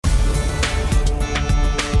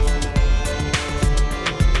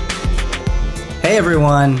Hey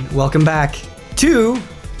everyone, welcome back to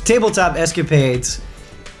Tabletop Escapades.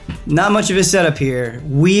 Not much of a setup here.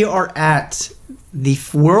 We are at the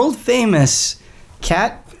world famous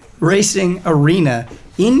cat racing arena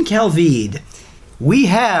in Calvide. We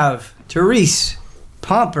have Therese,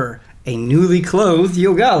 Pomper, a newly clothed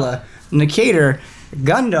Yogala, Nikator,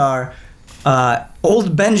 Gundar,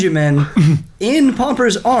 Old Benjamin in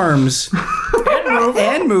Pomper's arms,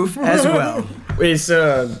 and Moof as well. Is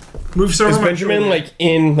Benjamin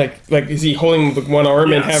is he holding with one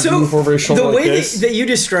arm and have Moof over his shoulder? The way this? that you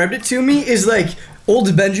described it to me is like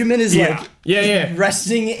Old Benjamin is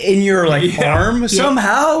resting in your arm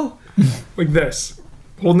somehow, like this,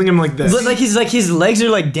 holding him like this. Like his legs are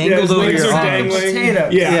like dangled over your arms.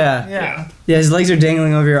 Yeah, his legs are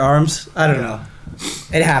dangling over your arms. I don't know.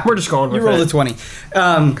 It happened. We're just going with You rolled a 20.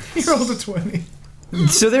 He rolled a 20.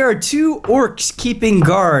 So there are two orcs keeping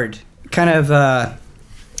guard, kind of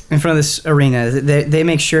in front of this arena. They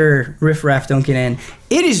make sure riffraff don't get in.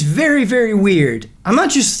 It is very, very weird. I'm not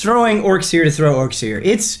just throwing orcs here to throw orcs here.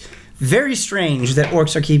 It's very strange that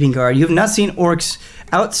orcs are keeping guard. You have not seen orcs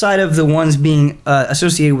outside of the ones being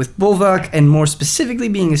associated with Bulwark, and more specifically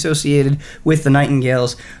being associated with the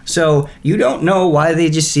Nightingales. So you don't know why they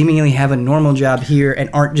just seemingly have a normal job here and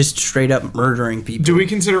aren't just straight up murdering people. Do we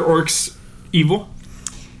consider orcs evil?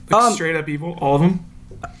 Straight up evil? All of them?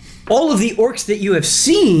 All of the orcs that you have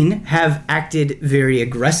seen have acted very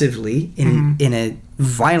aggressively in a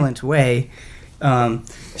violent way.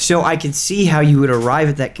 So I could see how you would arrive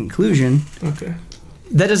at that conclusion. Okay.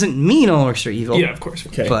 That doesn't mean all orcs are evil. Yeah, of course.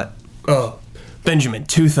 Okay. But Benjamin,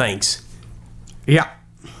 two things. yeah.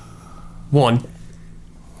 One,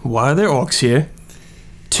 why are there orcs here?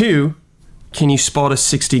 Two, can you spot us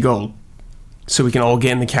 60 gold so we can all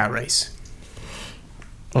get in the cat race?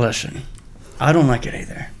 Listen, I don't like it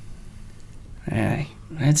either. I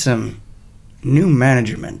had some new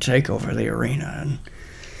management take over the arena, and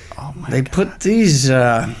they put these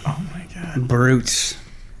brutes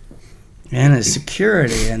in as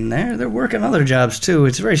security, and they're working other jobs too.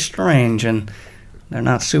 It's very strange, and they're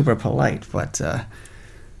not super polite, but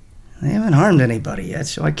they haven't harmed anybody yet,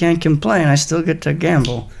 so I can't complain. I still get to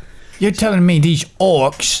gamble. You're telling me these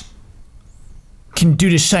orcs can do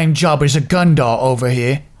the same job as a Gundar over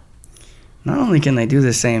here? Not only can they do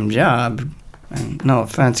the same job, and no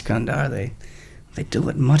offense, Gundar, they do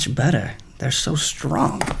it much better. They're so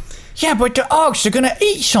strong. Yeah, but the orcs are gonna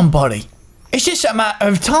eat somebody. It's just a matter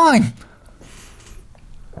of time.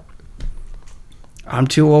 I'm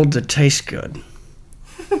too old to taste good.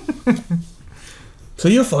 So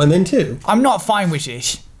you're fine then too? I'm not fine with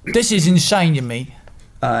this. This is insane to me.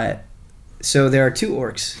 So there are two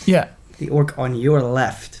orcs. Yeah. The orc on your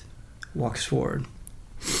left walks forward.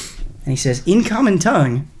 And he says, in common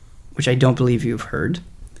tongue, which I don't believe you've heard.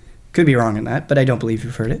 Could be wrong on that, but I don't believe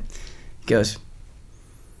you've heard it. He goes,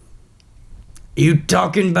 "You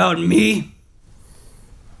talking about me?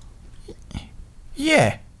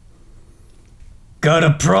 Yeah. Got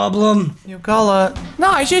a problem?" Yogala.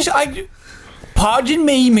 No, it's just, pardon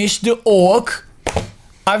me, Mr. Orc.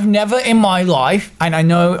 I've never in my life, and I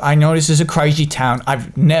know this is a crazy town,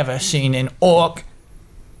 I've never seen an orc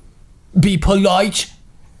be polite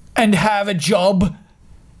and have a job.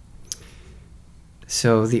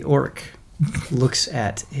 So the orc looks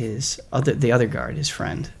at the other guard, his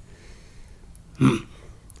friend.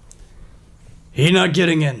 He not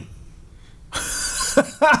getting in.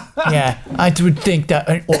 Yeah, I would think that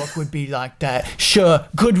an orc would be like that. Sure,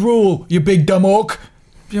 good rule, you big dumb orc.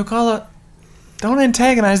 Yogala, don't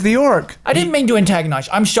antagonize the orc. I didn't mean to antagonize.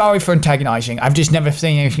 I'm sorry for antagonizing. I've just never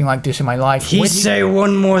seen anything like this in my life. He say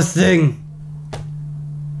one more thing,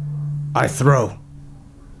 I throw.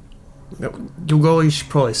 You should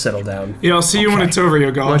probably settle down. Yeah, I'll see you when it's over, Why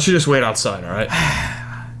Yogala. don't you just wait outside, alright?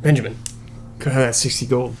 Benjamin, could I have that 60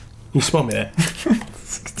 gold? You spot me that.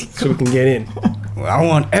 So we can get in. Well, I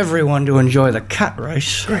want everyone to enjoy the cat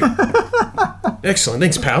race. Excellent,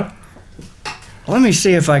 thanks pal. Let me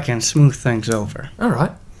see if I can smooth things over.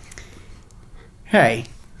 Alright. Hey,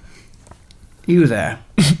 you there.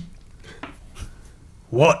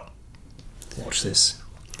 What? Watch this.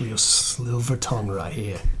 Your silver tongue right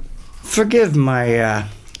here. Forgive my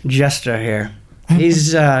jester here.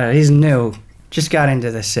 He's new. Just got into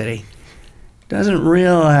the city. Doesn't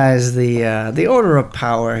realize the order of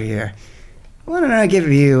power here. Why don't I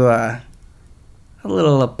give you a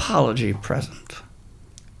little apology present?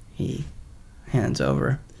 He hands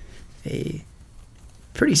over a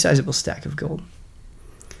pretty sizable stack of gold.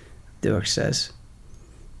 The orc says,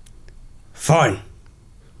 "Fine.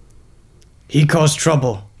 He caused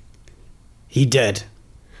trouble. He dead.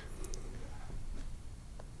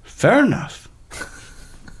 Fair enough.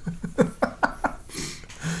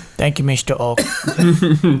 Thank you, Mr. Orc.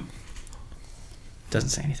 Doesn't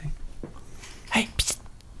say anything. Hey, psst.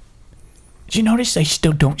 Did you notice they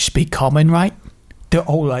still don't speak common, right? They're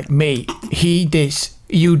all like me. He this,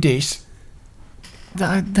 you this.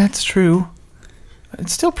 That's true.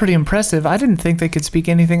 It's still pretty impressive. I didn't think they could speak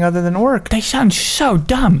anything other than Orc. They sound so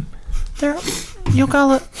dumb. They're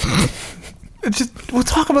Yogala. We'll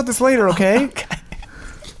talk about this later, okay?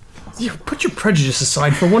 You put your prejudice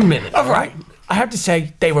aside for 1 minute. All right. I have to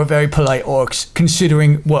say, they were very polite orcs,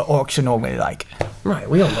 considering what orcs are normally like. Right,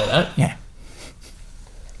 we all know that. Yeah.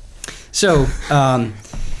 So,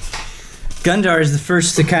 Gundar is the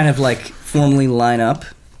first to kind of like formally line up,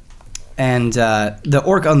 and the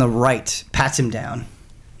orc on the right pats him down.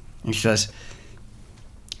 And she says,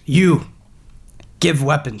 "You give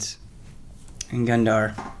weapons." And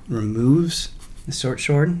Gundar removes the short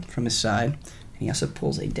sword from his side, and he also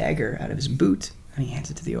pulls a dagger out of his boot, and he hands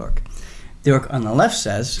it to the orc. The orc on the left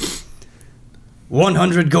says,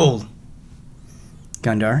 100 gold.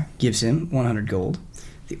 Gundar gives him 100 gold.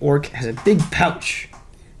 The orc has a big pouch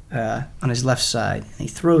on his left side, and he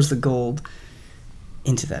throws the gold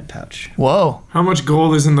into that pouch. Whoa. How much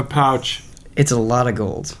gold is in the pouch? It's a lot of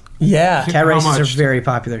gold. Yeah. Cat How races are much? very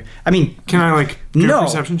popular. I mean, Can I do No. a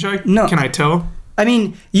perception check? No. Can I tell? I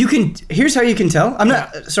mean, you can. Here's how you can tell. I'm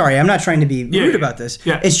not sorry. I'm not trying to be Yeah, rude yeah, about this.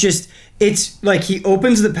 yeah. It's like he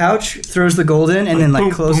opens the pouch, throws the gold in, and then like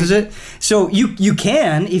boom, closes boom. it. So you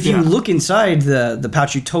can, if you Yeah. look inside the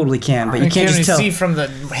pouch, you totally can, but you can't Can just tell. see from the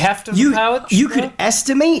heft of the You pouch? you could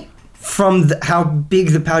estimate from how big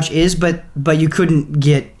the pouch is, but you couldn't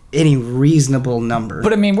get any reasonable number.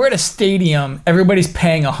 But I mean, we're at a stadium. Everybody's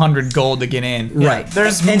paying 100 gold to get in. right.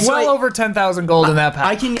 There's And so well over 10,000 gold in that pouch.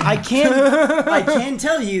 I can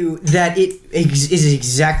tell you that it is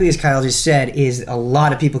exactly as Kyle just said. Is a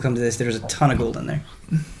lot of people come to this. There's a ton of gold in there.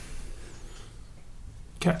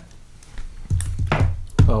 Okay.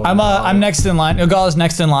 Oh, I'm next in line. Ogala's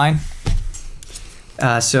next in line.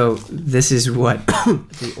 So this is what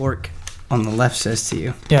the orc on the left says to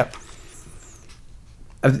you. Yep.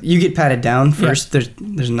 You get patted down first.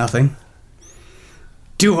 There's nothing.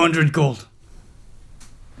 200 gold.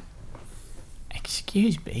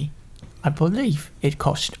 Excuse me. I believe it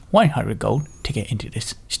costs 100 gold to get into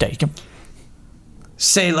this stadium.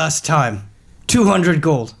 Say last time. 200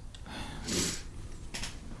 gold.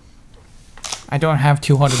 I don't have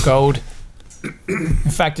 200 gold. In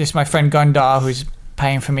fact, it's my friend Gundar who's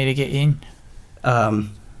paying for me to get in.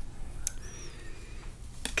 Gundar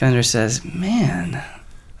says, "Man,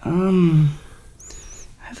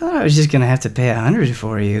 I thought I was just gonna have to pay 100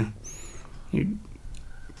 for you. You're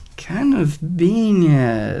kind of being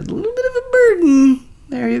a little bit of a burden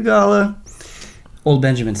there, Yogala." Old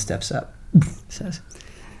Benjamin steps up, says,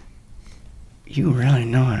 "You really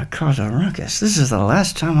know how to cause a ruckus. This is the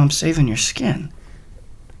last time I'm saving your skin."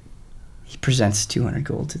 He presents 200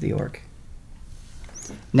 gold to the orc.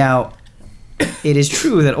 Now, it is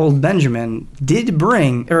true that old Benjamin did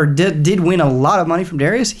win a lot of money from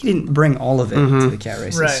Darius. He didn't bring all of it to the cat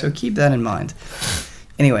races, Right. so keep that in mind.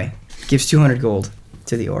 Anyway, gives 200 gold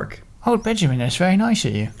to the orc. Oh, Benjamin, that's very nice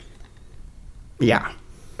of you. Yeah.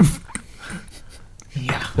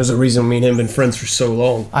 There's a reason me and him been friends for so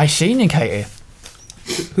long. I see, Nikator.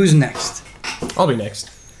 Who's next? I'll be next.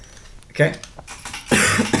 Okay.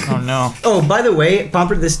 Oh, no. Oh, by the way,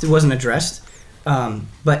 Pomper, this wasn't addressed.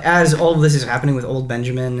 But as all of this is happening with old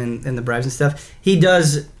Benjamin and the bribes and stuff, he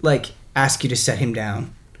does like ask you to set him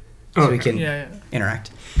down so we can Yeah.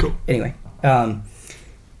 interact. Cool. Anyway,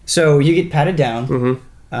 so you get patted down,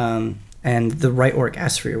 and the right orc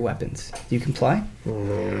asks for your weapons. Do you comply?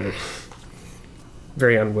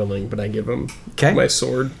 Very unwilling, but I give him Okay. my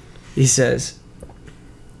sword. He says,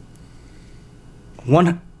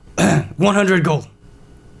 100 gold.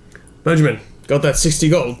 Benjamin, got that 60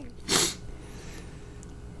 gold.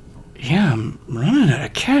 Yeah, I'm running out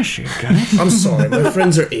of cash here, guys. I'm sorry, my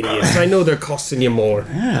friends are idiots. I know they're costing you more.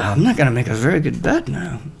 Yeah, I'm not gonna make a very good bet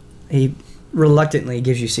now. He reluctantly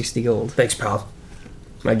gives you 60 gold. Thanks, pal.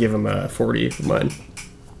 I give him 40 for mine.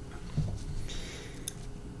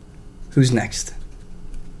 Who's next?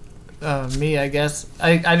 Me, I guess.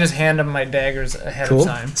 I just hand him my daggers ahead Cool. of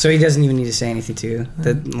time. So he doesn't even need to say anything to you.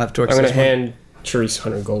 The left orc I'm gonna says, hand Charisse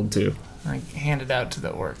 100 gold too. I hand it out to the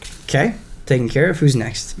orc. Okay, taken care of. Who's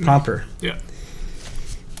next? Pomper. Yeah.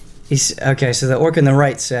 He's okay. So the orc on the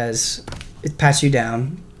right says, "It pats you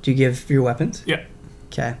down. Do you give your weapons?" Yeah.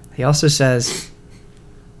 Okay. He also says,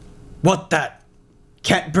 "What that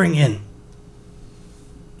can't bring in."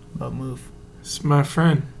 But move. It's my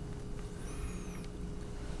friend.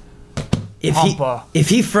 If Pomper.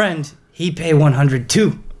 he friend, he pay 100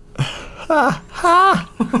 too.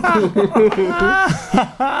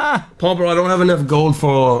 Pomper, I don't have enough gold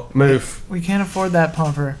for move. We can't afford that,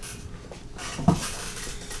 Pomper.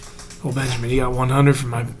 Well, Benjamin, you got 100 from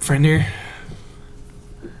my friend here.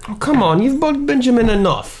 Oh, come on, you've bugged Benjamin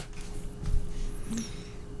enough.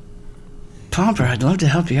 Pomper, I'd love to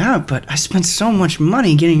help you out, but I spent so much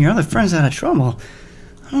money getting your other friends out of trouble.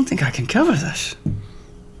 I don't think I can cover this.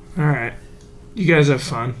 All right. You guys have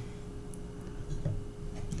fun.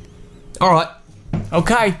 All right.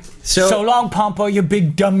 Okay. So- So long, Pompo, you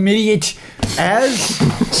big dumb idiot.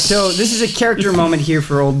 So this is a character moment here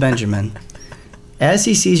for old Benjamin. As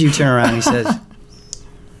he sees you turn around, he says,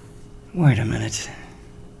 "Wait a minute.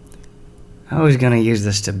 I was gonna use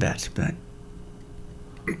this to bet, but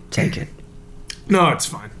take it." No, it's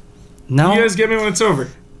fine. No, You guys get me when it's over.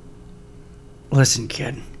 listen,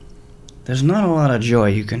 kid. There's not a lot of joy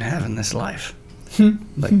you can have in this life,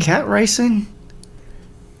 but cat racing,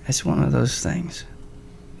 it's one of those things.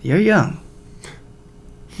 You're young.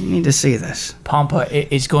 You need to see this. Pompo,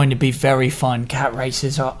 it's going to be very fun. Cat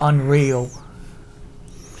races are unreal.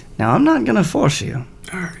 Now, I'm not gonna force you.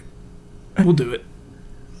 All right. We'll do it.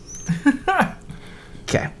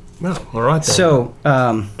 Okay. Well, all right then. So,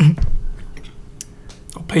 I'll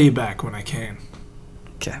pay you back when I can.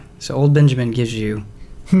 okay. So old Benjamin gives you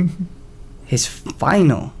his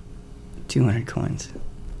final 200 coins.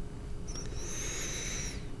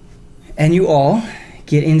 And you all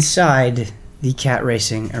get inside the cat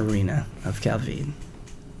racing arena of Calvide.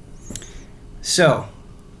 So,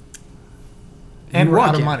 And you we're walk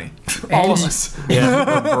out of in. money. All of us.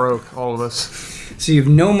 yeah, we're broke, all of us. So you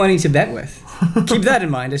have no money to bet with. Keep that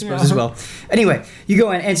in mind, I suppose, as well. Anyway, you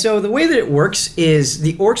go in, and so the way that it works is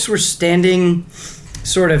the orcs were standing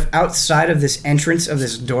sort of outside of this entrance of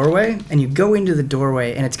this doorway, and you go into the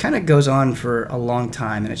doorway, and it kind of goes on for a long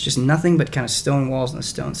time, and it's just nothing but kind of stone walls and a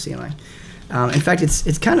stone ceiling. In fact,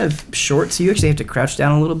 it's kind of short, so you actually have to crouch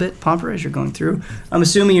down a little bit, Pomper, as you're going through. I'm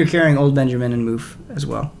assuming you're carrying old Benjamin and Moof as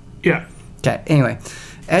well. Yeah. Okay, anyway,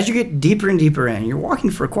 as you get deeper and deeper in, you're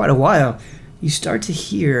walking for quite a while, you start to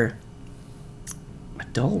hear a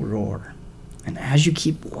dull roar. And as you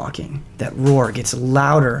keep walking, that roar gets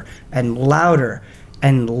louder and louder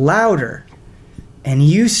and louder. And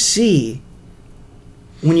you see,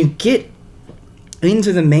 when you get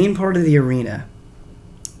into the main part of the arena,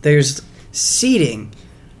 there's seating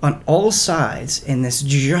on all sides in this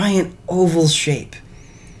giant oval shape.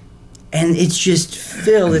 And it's just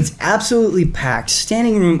filled, it's absolutely packed,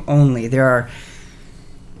 standing room only. There are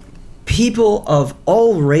people of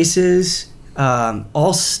all races,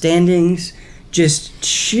 all standings, just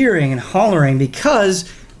cheering and hollering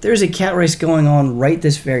because there's a cat race going on right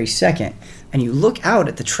this very second. And you look out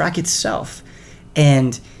at the track itself,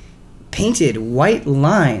 and painted white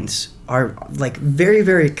lines are like very,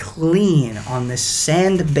 very clean on this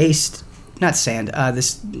sand-based, not sand,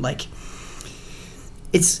 this like,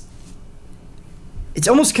 it's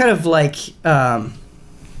almost kind of like,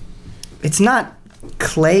 it's not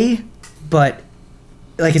clay, but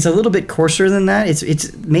like it's a little bit coarser than that.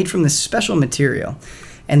 It's made from this special material,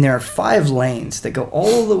 and there are 5 lanes that go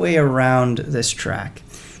all the way around this track.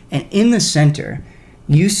 And in the center,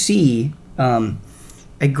 you see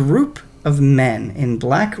a group of men in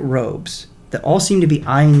black robes that all seem to be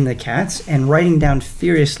eyeing the cats and writing down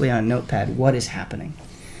furiously on a notepad what is happening.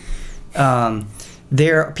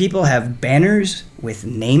 There, people have banners with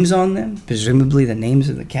names on them, presumably the names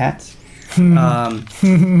of the cats.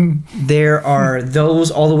 There are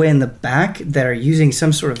those all the way in the back that are using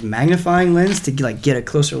some sort of magnifying lens to like get a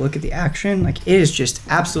closer look at the action. Like, it is just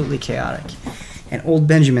absolutely chaotic. And old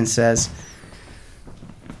Benjamin says,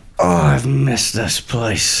 "Oh, I've missed this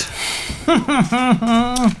place."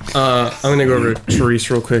 I'm gonna go over to Therese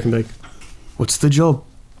real quick and be like, "What's the job?"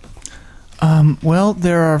 Well,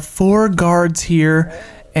 there are 4 guards here,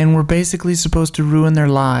 and we're basically supposed to ruin their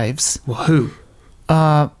lives. Well, who?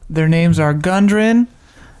 Their names are Gundren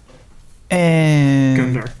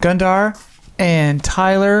and Gundar and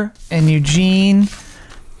Tyler and Eugene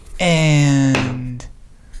and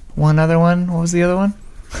one other one. What was the other one?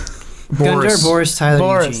 Gundar, Boris, Tyler,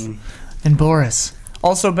 Boris. Eugene. And Boris.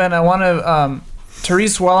 Also, Ben, I want to,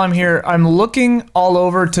 Therese, while I'm here, I'm looking all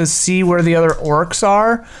over to see where the other orcs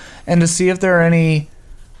are and to see if there are any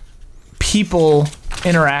people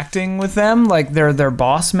interacting with them, like they're their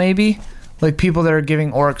boss maybe, like people that are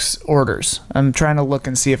giving orcs orders. I'm trying to look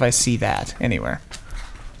and see if I see that anywhere.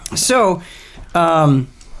 So, can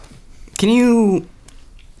you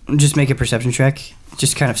just make a perception check?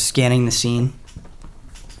 Just kind of scanning the scene.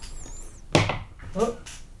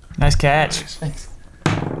 Nice catch.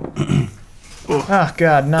 Oh,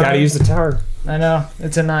 God, no. Gotta use the tower. I know.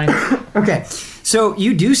 It's a 9. Okay, so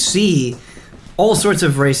you do see all sorts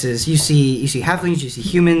of races. You see halflings, you see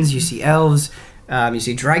humans, you see elves, you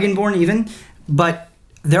see dragonborn even, but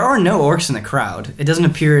there are no orcs in the crowd. It doesn't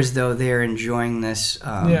appear as though they're enjoying this.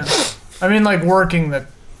 Yeah. I mean, like, working the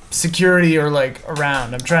security or, like,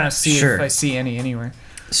 around. I'm trying to see Sure. if I see any anywhere.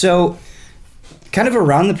 So, kind of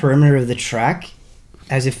around the perimeter of the track,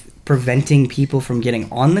 as if preventing people from getting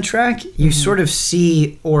on the track, you sort of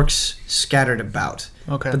see orcs scattered about.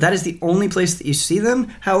 Okay. But that is the only place that you see them.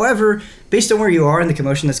 However, based on where you are and the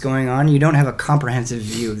commotion that's going on, you don't have a comprehensive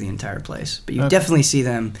view of the entire place. But you definitely see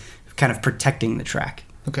them kind of protecting the track.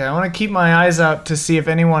 Okay, I want to keep my eyes out to see if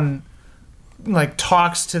anyone, like,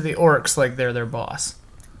 talks to the orcs like they're their boss.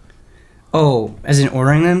 Oh, as in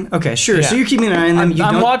ordering them? Okay, sure. Yeah. So you're keeping an eye on them.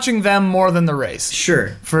 I'm watching them more than the race.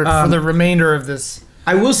 Sure. For the remainder of this.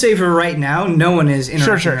 I will say for right now, no one is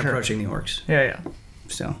interacting or Sure. approaching the orcs. Yeah.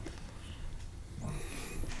 So,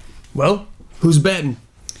 Well, who's betting?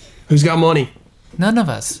 Who's got money? None of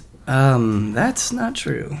us. that's not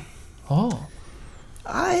true. Oh.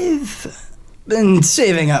 I've been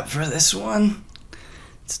saving up for this one.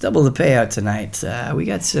 It's double the payout tonight. We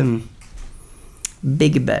got some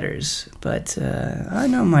big betters, but I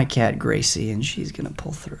know my cat Gracie, and she's gonna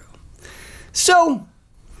pull through. So,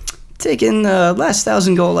 taking the last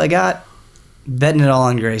 1,000 gold I got, betting it all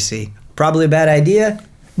on Gracie. Probably a bad idea,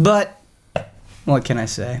 but what can I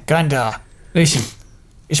say? Gundar, listen.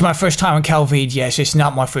 It's my first time in Calvede, yes. It's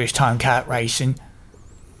not my first time cat racing.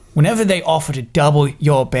 Whenever they offer to double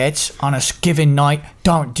your bets on a given night,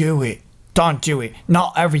 don't do it. Don't do it.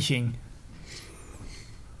 Not everything.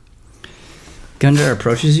 Gundar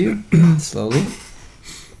approaches you slowly.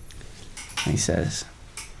 He says,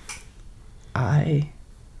 I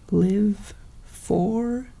live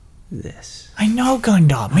for this. I know,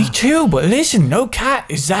 Gundar. Me too. But listen, no cat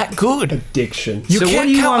is that good. Addiction. You So what can't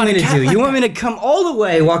do you count want on me a to cat do? like You want that. me to come all the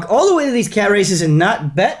way, walk all the way to these cat races and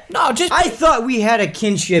not bet? No, just I thought we had a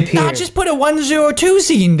kinship here. no, just put a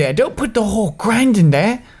 102Z in there. Don't put the whole grand in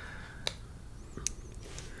there.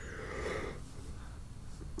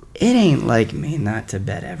 It ain't like me not to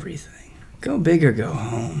bet everything. Go big or go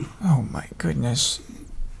home. Oh my goodness.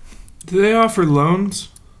 Do they offer loans?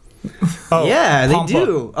 Oh, Yeah, they Pompa.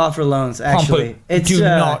 do offer loans, actually. Pompa, do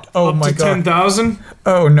not. Oh Up my to god. 10,000?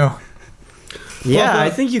 Oh no. Yeah, I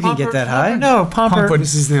think you can get that high. No, Pomper. Pomper.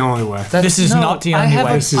 This is the only way. This is not the I only have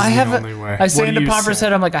way. a- This is I the have a- only way. I say What into do you Pomper's say?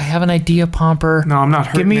 head, I'm like, I have an idea, Pomper. No, I'm not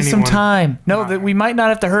hurting Give me some anyone. time. No, that we might not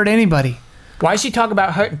have to hurt anybody. Why is she talking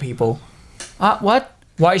about hurting people? What?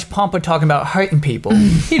 Why is Pompa talking about hurting people?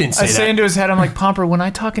 He didn't say I say that. into his head, I'm like, Pomper, when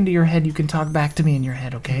I talk into your head, you can talk back to me in your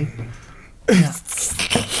head, okay?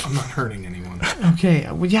 I'm not hurting anyone. Okay,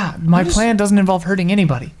 well, yeah, my plan doesn't involve hurting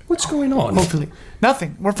anybody. What's going on? Hopefully.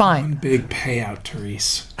 Nothing. We're fine. Big payout,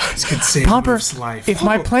 Therese. This could save Pomper, Ruth's life. if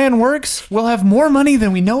my plan works, we'll have more money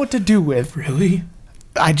than we know what to do with. Really?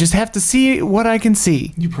 I just have to see what I can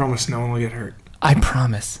see. You promise no one will get hurt. I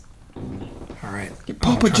promise. All right.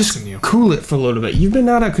 Papa, I'm just trusting you. cool it for a little bit. You've been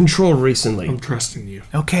out of control recently. I'm trusting you.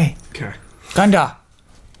 Okay. Okay. Gunda,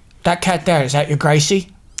 that cat there, is that your Gracie?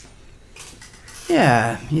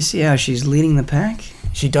 Yeah, you see how she's leading the pack?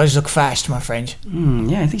 She does look fast, my friend.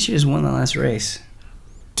 Yeah, I think she just won the last race.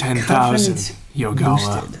 10,000. Confidence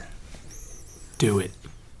Yogala. boosted. Do it.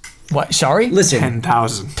 What? Sorry? Listen,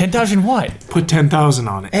 10,000. 10,000 what? Put 10,000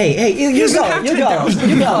 on it. hey, you go,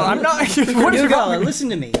 I'm not. What is wrong? listen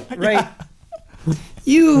to me, right?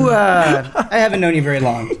 You, I haven't known you very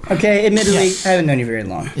long, okay? Admittedly, I haven't known you very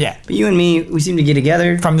long. Yeah. But you and me, we seem to get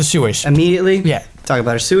together From the sewers. immediately. Yeah. Talk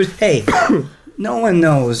about our sewers. Hey, no one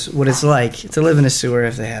knows what it's like to live in a sewer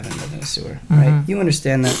if they haven't lived in a sewer, right? You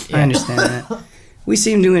understand that. I understand that. We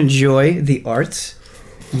seem to enjoy the arts.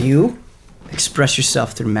 You express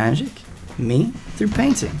yourself through magic. Me, through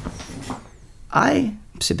painting. I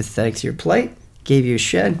am sympathetic to your plight. Gave you a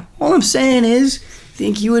shed. All I'm saying is,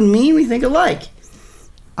 think you and me, we think alike.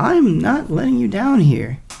 I'm not letting you down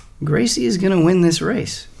here. Gracie is going to win this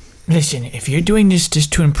race. Listen, if you're doing this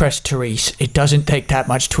just to impress Therese, it doesn't take that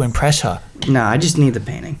much to impress her. Nah, I just need the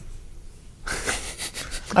painting.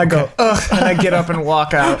 I go, ugh, and I get up and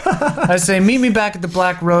walk out. I say, meet me back at the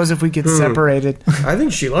Black Rose if we get separated. I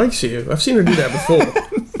think she likes you. I've seen her do that before.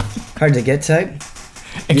 Hard to get type?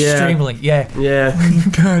 Extremely, yeah. Yeah.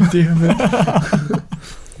 God damn it.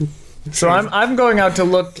 So I'm going out to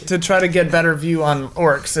look to try to get better view on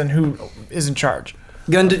orcs and who is in charge.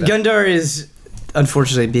 Gundar is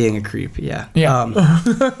unfortunately being a creep, yeah. Yeah.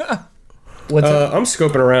 What's up? I'm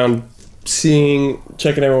scoping around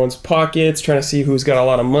checking everyone's pockets, trying to see who's got a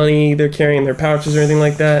lot of money they're carrying in their pouches or anything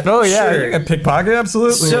like that. Oh yeah, Sure. you got pickpocket,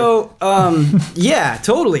 absolutely. So, yeah,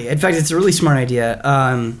 totally. In fact, it's a really smart idea.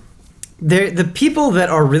 The people that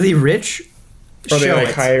are really rich Or they show like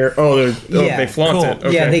it. hire? They flaunt cool. it.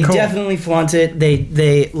 Okay. Yeah, they Cool. definitely flaunt it.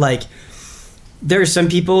 They like. There are some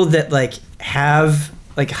people that like have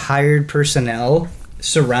like hired personnel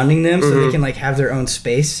surrounding them, so they can like have their own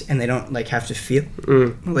space and they don't like have to feel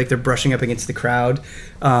like they're brushing up against the crowd.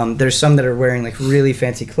 There's some that are wearing like really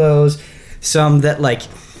fancy clothes. Some that like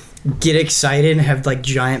get excited and have like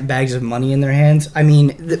giant bags of money in their hands. I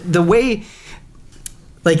mean, the way.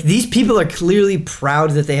 Like, these people are clearly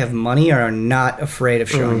proud that they have money or are not afraid of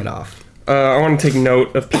showing it off. I want to take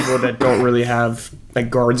note of people that don't really have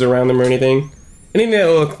like guards around them or anything. Anything that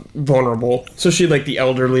look vulnerable, especially like the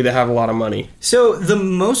elderly that have a lot of money. So, the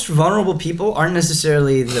most vulnerable people aren't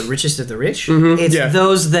necessarily the richest of the rich. It's yeah.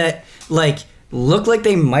 those that, like, look like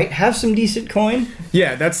they might have some decent coin.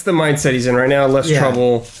 Yeah, that's the mindset he's in right now. Less Yeah.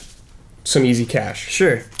 trouble, some easy cash.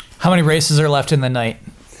 Sure. how many races are left in the night?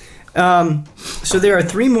 So, there are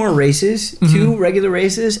 3 more races, 2 regular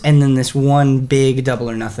races, and then this one big double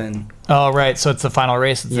or nothing. Oh, right. So it's the final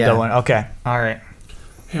race. It's the Yeah. double one. Okay. All right.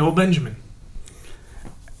 Hey, old Benjamin.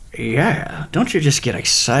 Yeah, don't you just get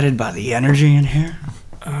excited by the energy in here?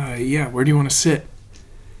 Yeah, where do you want to sit?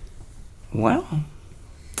 Well,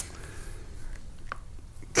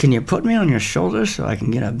 can you put me on your shoulder so I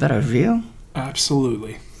can get a better view?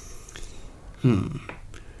 Absolutely.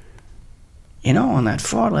 You know, on that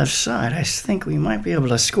far left side, I think we might be able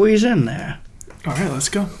to squeeze in there. All right, let's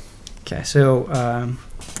go. Okay, so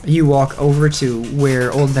you walk over to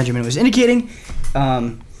where old Benjamin was indicating.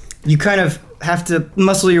 You kind of have to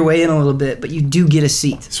muscle your way in a little bit, but you do get a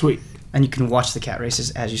seat, Sweet. and you can watch the cat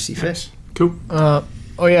races as you see fit. Cool.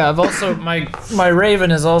 Oh yeah, I've also my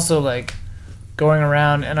raven is also like going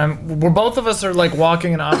around, and we're both of us are like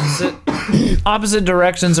walking in opposite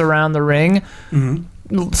directions around the ring,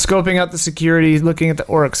 scoping out the security, looking at the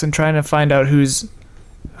orcs, and trying to find out who's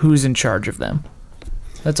in charge of them.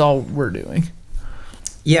 That's all we're doing.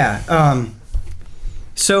 Yeah.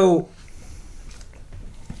 So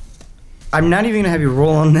I'm not even gonna have you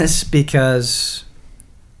roll on this because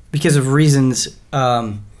of reasons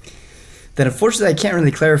that unfortunately I can't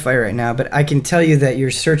really clarify right now. But I can tell you that your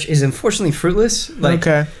search is unfortunately fruitless. Like,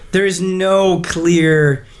 Okay. there is no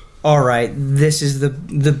clear. All right, this is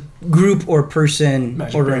the group or person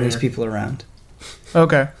Magic ordering these barrier. people around.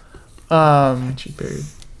 Okay.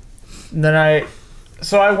 Then I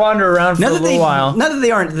wander around for a little while. Not that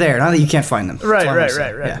they aren't there. Not that you can't find them. That's all I'm Right.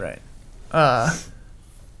 saying. Yeah.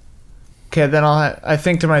 Okay, then I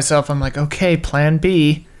think to myself, I'm like, okay, plan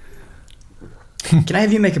B. Can I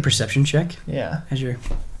have you make a perception check Yeah. as you're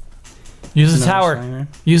Use the another tower. slimer?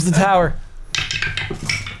 Use the tower.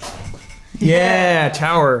 Yeah,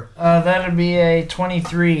 tower. That'd be a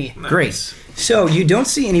 23. Great. So you don't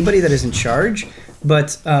see anybody that is in charge,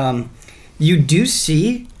 but you do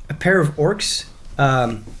see a pair of orcs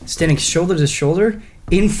standing shoulder to shoulder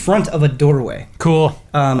in front of a doorway. Cool.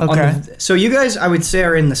 Okay. So you guys, I would say,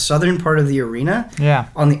 are in the southern part of the arena. Yeah.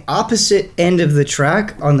 On the opposite end of the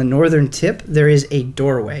track, on the northern tip, there is a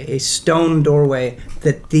doorway, a stone doorway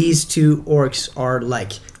that these 2 orcs are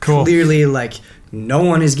like Cool. clearly like no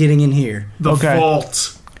one is getting in here. The Okay.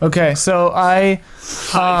 vault. Okay, so I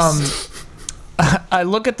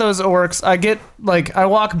look at those orcs. I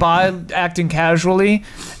walk by acting casually,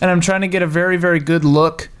 and I'm trying to get a very, very good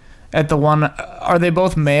look at the one. Are they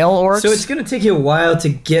both male orcs? So it's going to take you a while to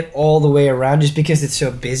get all the way around just because it's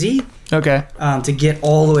so busy okay. to get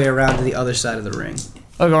all the way around to the other side of the ring.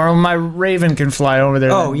 Okay, or my raven can fly over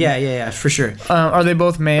there. Oh, then. yeah, for sure. Are they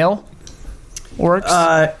both male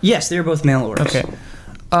orcs? Yes, they're both male orcs. Okay.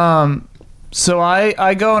 So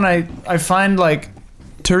I go and I find like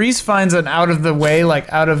Therese finds an out of the way, like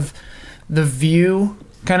out of the view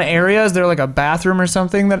kind of area. Is there like a bathroom or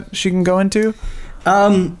something that she can go into?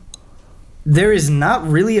 There is not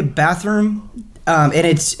really a bathroom, and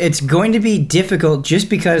it's going to be difficult just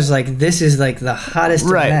because like this is like the hottest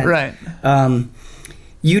event. Right.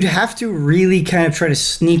 You'd have to really kind of try to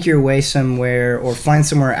sneak your way somewhere or find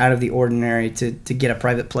somewhere out of the ordinary to get a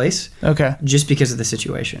private place Okay. just because of the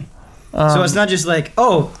situation. So it's not just like,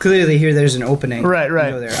 oh, clearly here there's an opening. Right, You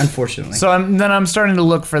right. Go there, unfortunately. So I'm starting to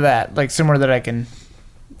look for that, like somewhere that I can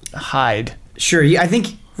hide. Sure, I think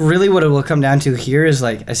really what it will come down to here is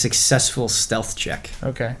like a successful stealth check.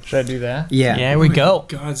 Okay. Should I do that? Yeah. There we go.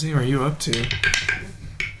 God's name, are you up to?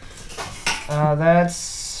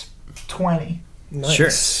 That's 20. Sure.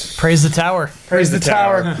 Praise the tower. Praise the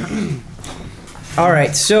tower. All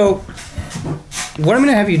right, so what I'm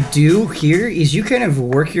gonna have you do here is you kind of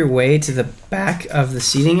work your way to the back of the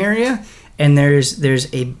seating area, and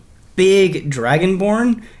there's a big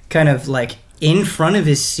dragonborn kind of like in front of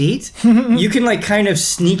his seat. You can like kind of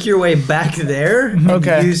sneak your way back there and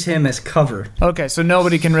Okay. use him as cover. Okay, so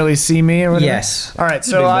nobody can really see me or whatever? Yes. All right,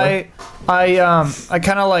 so I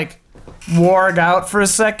kind of like warg out for a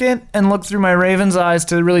second and look through my raven's eyes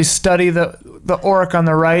to really study the orc on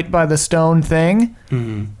the right by the stone thing,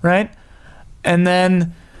 right? And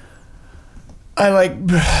then I like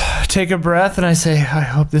take a breath and I say, I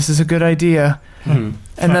hope this is a good idea. And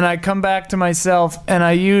then I come back to myself and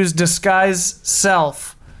I use disguise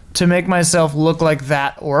self to make myself look like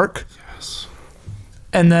that orc. Yes.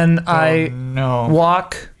 And then I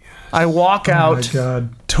walk out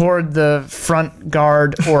toward the front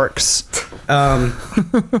guard orcs.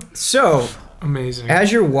 So, Amazing.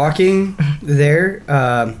 as you're walking there,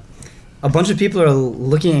 a bunch of people are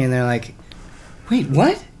looking at you and they're like, wait,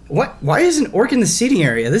 what? What? Why is an orc in the seating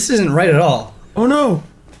area? This isn't right at all. Oh no!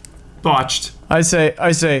 Botched. I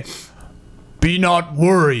say, be not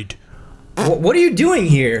worried. What are you doing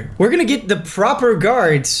here? We're gonna get the proper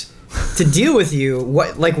guards to deal with you.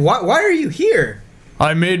 What? Like, why are you here?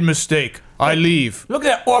 I made mistake. I leave. Look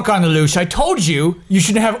at that orc on the loose. I told you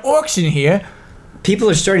shouldn't have orcs in here. People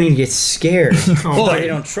are starting to get scared. They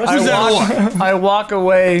don't trust you. I walk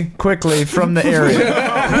away quickly from the area.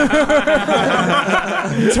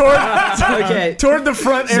 toward the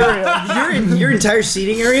front area. Your entire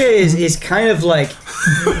seating area is kind of like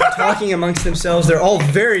talking amongst themselves. They're all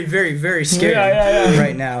very, very, very scared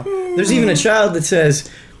right now. There's even a child that says,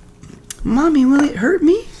 "Mommy, will it hurt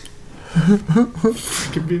me?"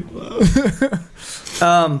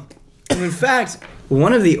 In fact,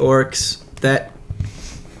 one of the orcs that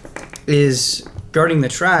is guarding the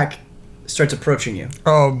track starts approaching you.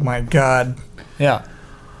 Oh my god. Yeah.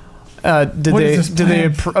 Did they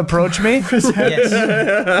approach me? Yes.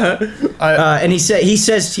 And he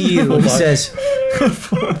says to you, he says,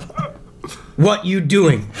 "What you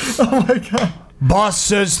doing?" Boss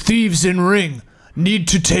says thieves in ring need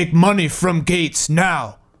to take money from gates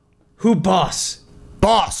now. Who boss?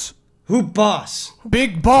 Boss. Who boss?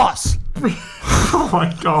 Big boss. Oh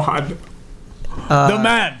my god. The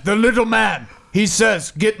man. The little man. He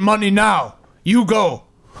says, get money now. You go.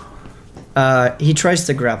 He tries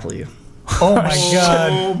to grapple you. Oh my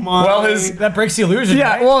god. Oh my. Well, That breaks the illusion.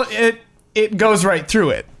 yeah, right? well, it goes right through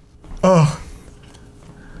it. Oh.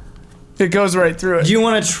 It goes right through it. Do you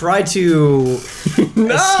want to try to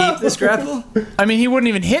escape this grapple? I mean, he wouldn't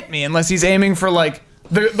even hit me unless he's aiming for like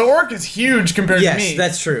the orc is huge compared to me. Yes,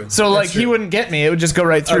 that's true. So like That's he true. wouldn't get me. It would just go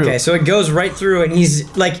right through. Okay, so it goes right through, and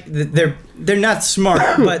he's like, they're not smart,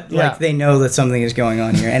 but Yeah. like they know that something is going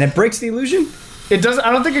on here, and it breaks the illusion. It doesn't.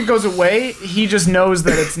 I don't think it goes away. He just knows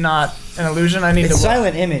that it's not an illusion. I need It's to.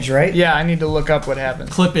 silent image, right? Yeah, I need to look up what happened.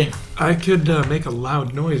 Clipping. I could make a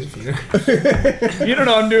loud noise if you. You don't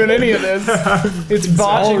know I'm doing any of this. It's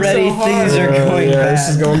botching Already so hard. things are going bad. This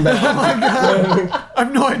is going bad. I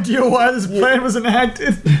have no idea why this plan was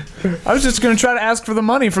enacted. I was just gonna try to ask for the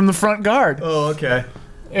money from the front guard. Oh, okay.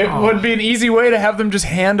 It would be an easy way to have them just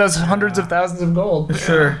hand us hundreds of thousands of gold.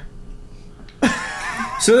 Sure.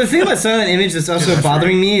 So the thing about silent image that's also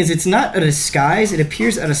bothering me is it's not a disguise; it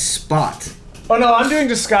appears at a spot. Oh no, I'm doing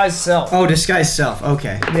disguise self. Oh, disguise self.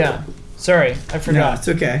 Okay. Yeah. Sorry, I No, forgot. it's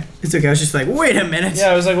okay. It's okay. I was just like, wait a minute.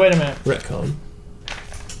 Yeah, I was like, wait a minute. Retcon.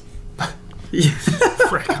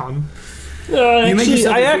 Frick on. make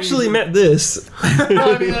yourself I a actually meant this.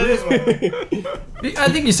 No, I mean, that is one. I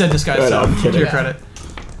think you said this guy's No, self. I'm To kidding. your credit.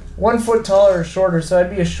 1 foot taller or shorter, so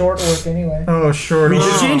I'd be a short orc anyway. Oh, sure.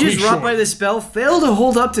 The changes wrought by the spell fail to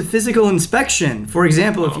hold up to physical inspection. For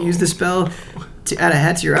example, if you use the spell to add a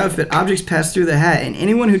hat to your outfit, objects pass through the hat, and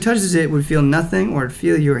anyone who touches it would feel nothing or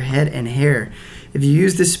feel your head and hair. If you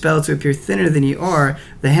use this spell to appear thinner than you are,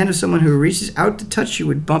 the hand of someone who reaches out to touch you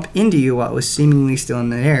would bump into you while it was seemingly still in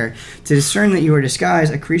the air. To discern that you are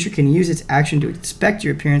disguised, a creature can use its action to inspect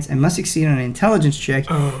your appearance and must succeed on an intelligence check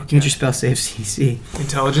to get your spell save CC.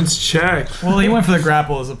 Intelligence check. Well, he went for the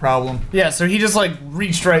grapple is the problem. Yeah, so he just like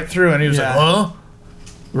reached right through and he was Yeah. like, huh?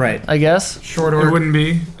 Right. I guess. Short It order. wouldn't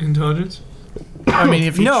be intelligence. I mean,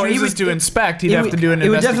 if he No, he chooses would- to inspect, he'd have to do an It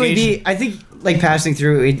would investigation. definitely be, I think, like passing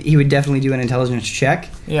through, he would definitely do an intelligence check.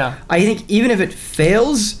 Yeah. I think even if it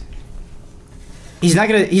fails, he's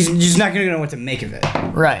just not gonna know what to make of it,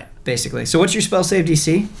 Right. basically. So what's your spell save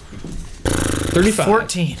DC? 35.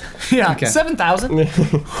 14. Yeah. Okay. 7,000.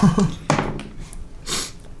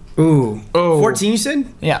 Ooh. Oh. 14 you said?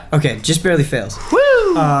 Yeah. Okay, just barely fails.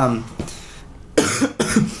 Woo!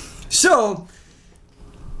 So,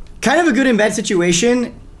 kind of a good and bad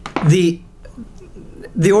situation.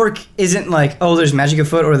 the orc isn't like, oh, there's magic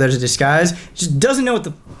afoot or there's a disguise. Just doesn't know what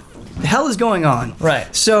the hell is going on.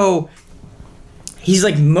 Right. So he's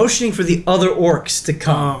like motioning for the other orcs to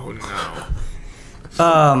come.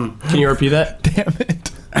 Oh no. Can you repeat that? Damn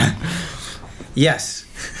it. Yes.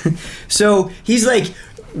 So he's like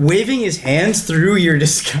waving his hands through your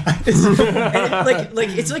disguise. And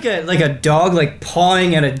it's like a dog like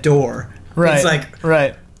pawing at a door. Right. It's like,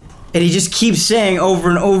 right. and he just keeps saying over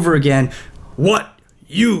and over again, what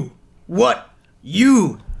you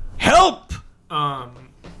help.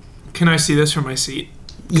 Can I see this from my seat?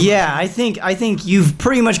 Yeah, I think you've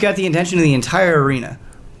pretty much got the intention of the entire arena.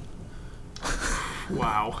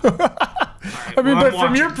 Wow. I mean, but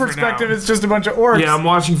from your perspective, it's just a bunch of orcs. Yeah, I'm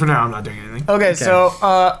watching for now. I'm not doing anything. Okay,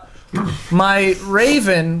 so my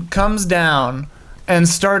raven comes down and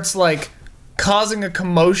starts like causing a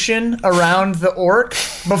commotion around the orc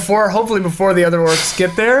hopefully before the other orcs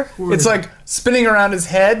get there. It's like spinning around his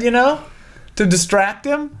head, you know, to distract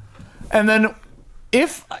him. And then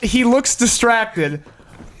if he looks distracted,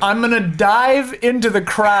 I'm gonna dive into the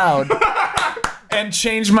crowd and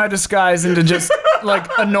change my disguise into just like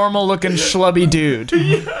a normal looking schlubby dude.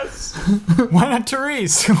 Why not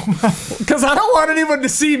Therese? Because I don't want anyone to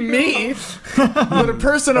see me, but a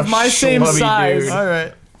person of my same schlubby size. dude. All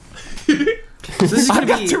right. So this is I gonna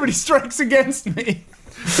got be too many strikes against me.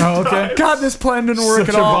 Oh, okay. God, this plan didn't work Such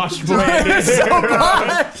at a all. botched plan. So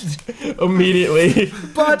botched. Immediately.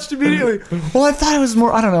 Botched immediately. Well, I thought it was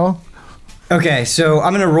more, I don't know. okay. So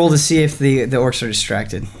I'm gonna roll to see if the orcs are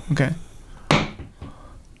distracted. Okay.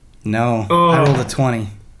 No, Oh. I rolled a 20.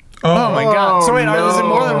 Oh, my God. So wait, no. is it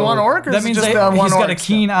more than one orc, or That is it means just that one he's orc? got a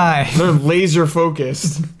keen eye. They're laser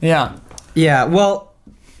focused. Yeah. Yeah. Well,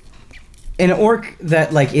 an orc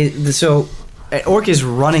that like an orc is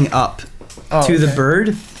running up to the okay.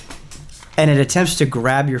 bird, and it attempts to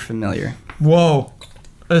grab your familiar Whoa.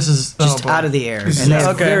 This is just out of the air, and they're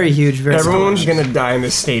Okay. very huge. Very Everyone's gonna die in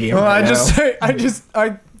this stadium. Well, right I now.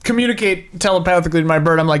 I communicate telepathically to my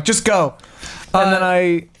bird. I'm like, just go. And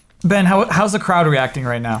then Ben, how's the crowd reacting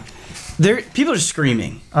right now? people are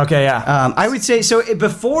screaming. Okay, yeah. I would say so.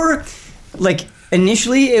 Before, like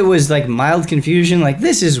initially, it was like mild confusion, like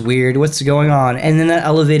this is weird, what's going on, and then that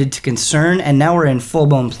elevated to concern, and now we're in full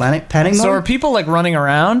blown panic mode. So are people like running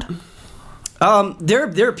around? There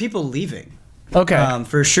are people leaving. Okay.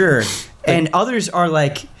 For sure. And others are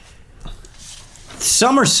like,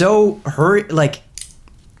 some are so hurt, like,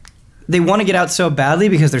 they want to get out so badly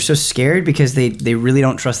because they're so scared because they really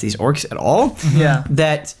don't trust these orcs at all. Yeah.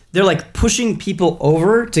 That they're like pushing people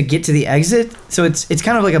over to get to the exit. So it's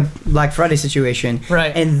kind of like a Black Friday situation.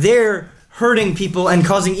 Right. And they're hurting people and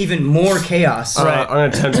causing even more chaos. Right. On an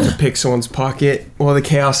attempt to pick someone's pocket while the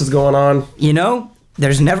chaos is going on. You know,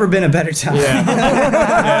 there's never been a better time.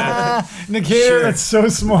 Nikita, Sure. that's so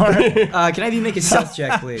smart. Can I have you make a stealth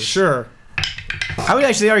check, please? Sure. I would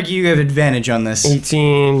actually argue you have advantage on this.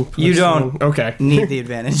 18. You don't. Okay. Need the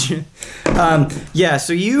advantage. Yeah,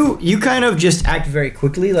 so you kind of just act very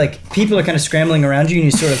quickly. Like, people are kind of scrambling around you, and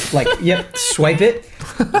you sort of, like, yep, swipe it.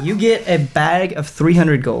 You get a bag of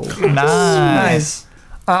 300 gold. Nice.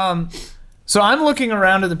 So I'm looking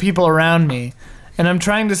around at the people around me, and I'm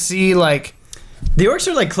trying to see like. The orcs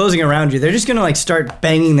are, like, closing around you. They're just going to, like, start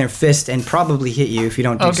banging their fist and probably hit you if you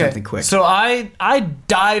don't do something quick. So I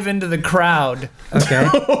dive into the crowd, Okay.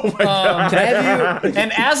 Can I have you...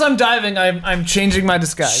 and as I'm diving, I'm changing my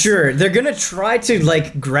disguise. Sure. They're going to try to,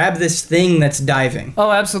 like, grab this thing that's diving. Oh,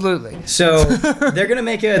 absolutely. So they're gonna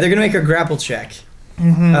make a grapple check,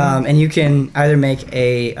 and you can either make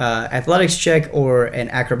a athletics check or an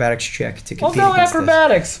acrobatics check to I'll compete go against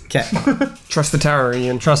acrobatics. this. Okay. Trust the tower,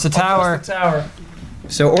 Ian. Trust the tower. Tower.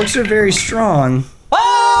 So orcs are very strong.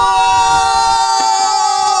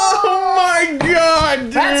 Oh my god,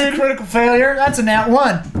 dude! That's a critical failure. That's a nat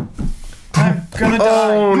 1. I'm gonna die.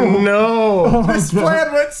 Oh no! This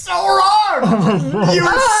plan went so wrong. You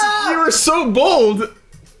were so bold.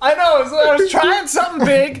 I know. So I was trying something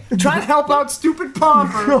big, trying to help out stupid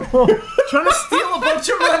Pomper, trying to steal a bunch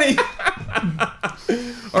of money.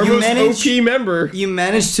 Our You most managed- OP member. You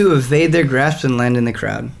managed to evade their grasp and land in the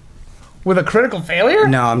crowd. With a critical failure?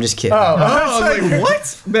 No, I'm just kidding. Oh, I was like,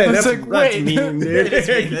 what? Man, that's, like, that's wait. mean, dude.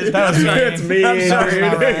 That was That's mean,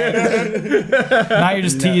 dude. Now you're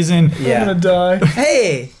just teasing. I'm Yeah. gonna die.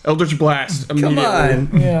 Hey, Eldritch Blast. come Immediately. on.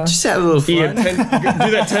 Yeah. Just have a little Ian, fun.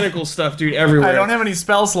 do that tentacle stuff, dude, everywhere. I don't have any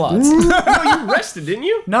spell slots. No, you rested, didn't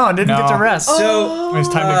you? No, I didn't get to No. rest. So, It's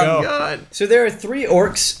time to go. God. so there are 3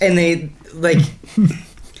 orcs, and they like.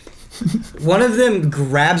 One of them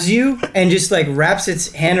grabs you and just like wraps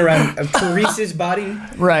its hand around Teresa's body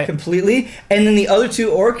Right. completely, and then the other 2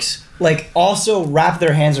 orcs like also wrap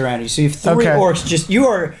their hands around you. So you have three Okay. orcs. Just you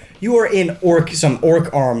are in some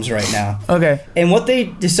orc arms right now. Okay. And what they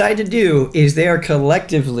decide to do is they are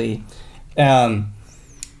collectively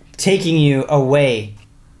taking you away,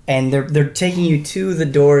 and they're taking you to the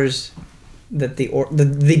doors that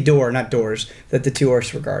the door, not doors, that the two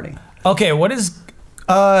orcs were guarding. Okay, what is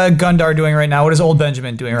Gundar doing right now? What is Old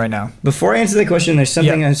Benjamin doing right now? Before I answer the question, there's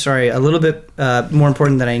something Yeah. I'm sorry, a little bit more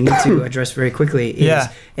important that I need to address very quickly. Is Yeah.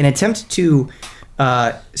 an attempt to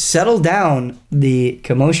settle down the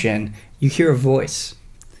commotion. You hear a voice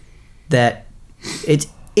that it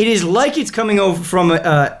is like it's coming over from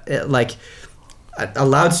like a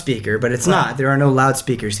loudspeaker, but it's not. There are no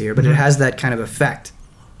loudspeakers here, but it has that kind of effect.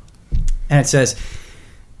 And it says,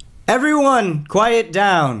 "Everyone, quiet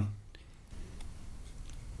down.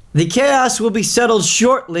 The chaos will be settled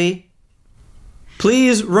shortly.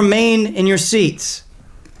 Please remain in your seats.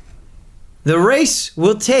 The race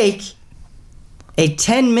will take a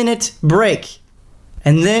 10-minute break,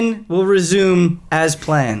 and then we'll resume as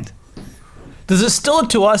planned." Does it still look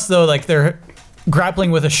to us though like they're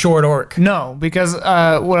grappling with a short orc? No, because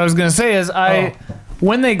what I was gonna say is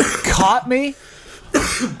when they caught me,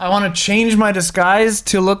 I want to change my disguise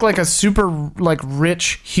to look like a super like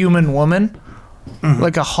rich human woman,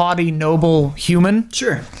 like a haughty noble human,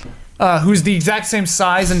 Sure. who's the exact same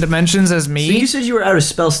size and dimensions as me. So you said you were out of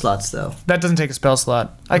spell slots, though. That doesn't take a spell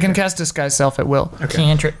slot. I can cast disguise self at will.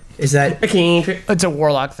 Cantrip. Is that It's a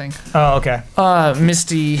warlock thing. Oh, okay.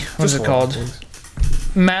 Misty, what's it called?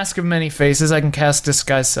 Mask of Many Faces. I can cast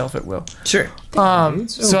disguise self at will. sure?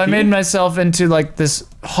 So I made myself into like this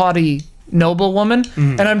haughty noble woman,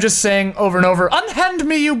 and I'm just saying over and over, "Unhand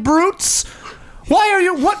me, you brutes! Why are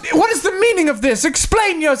you? What is the meaning of this?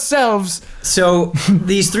 Explain yourselves!" So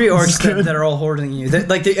these three orcs that are all hoarding you,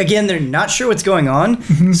 again, they're not sure what's going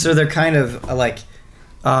on, so they're kind of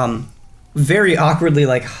very awkwardly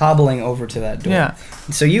like hobbling over to that door. Yeah.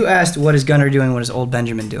 So you asked, what is Gunnar doing? What is Old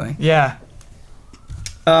Benjamin doing? Yeah.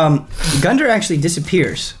 Gundar actually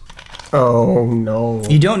disappears. Oh no.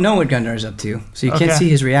 You don't know what Gundar is up to, so you can't Okay. see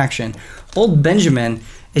his reaction. Old Benjamin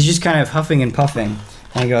is just kind of huffing and puffing,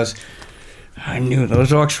 and he goes, "I knew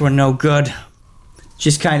those orcs were no good."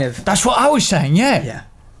 Just kind of, That's what I was saying, yeah. yeah.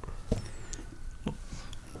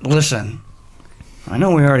 Listen, I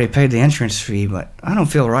know we already paid the entrance fee, but I don't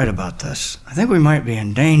feel right about this. I think we might be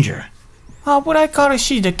in danger. Oh, but I gotta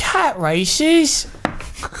see the cat races.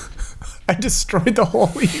 I destroyed the whole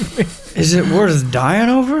evening. Is it worth dying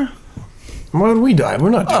over? Why would we die? We're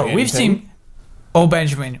not doing Oh, we've anything. seen... Oh,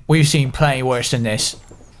 Benjamin, we've seen plenty worse than this.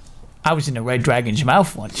 I was in a red dragon's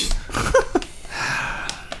mouth once.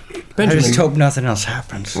 I Benjamin, just hope nothing else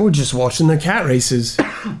happens. we're just watching the cat races.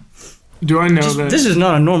 Do I know that? This is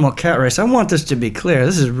not a normal cat race. I want this to be clear.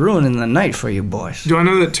 This is ruining the night for you boys. Do I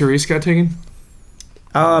know that Therese got taken?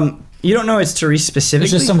 You don't know it's Therese specifically.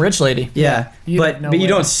 It's just some rich lady. Yeah, You but have no but you way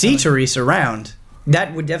don't of see telling. Therese around.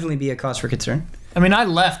 That would definitely be a cause for concern. I mean, I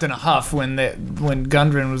left in a huff when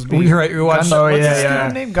Gundren was being. We were watching. Gundar, what's yeah, his yeah.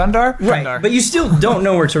 name? Gundar. Right, but you still don't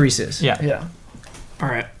know where Therese is. Yeah. Yeah. All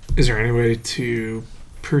right. Is there any way to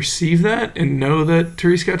perceive that and know that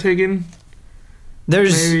Therese got taken?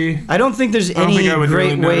 There's. Maybe. I don't think there's don't any think I would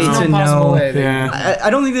great really know. way There's to No possible know. way that- Yeah. I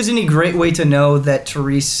don't think there's any great way to know that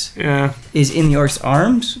Therese Yeah. is in the orc's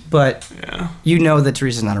arms, but Yeah. you know that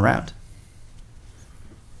Therese is not around.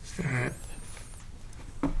 All right.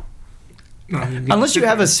 Unless you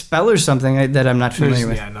have a spell or something that I'm not familiar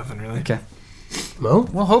with. Yeah, nothing really. Okay. Well,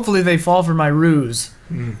 Well, hopefully they fall for my ruse.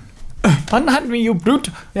 Unhand me, you brute.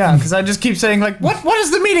 Yeah, because I just keep saying like, "What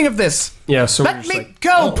is the meaning of this? yeah, so we're Let just me like,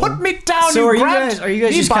 go! Put me down! So are you grabbed guys- are you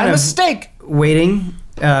guys me just by kind of- mistake?" Waiting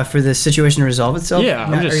for the situation to resolve itself. Yeah,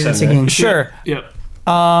 I'm Not- just are you sitting taking- there. Sure. Yep.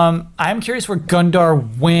 I'm curious where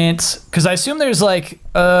Gundar went because I assume there's like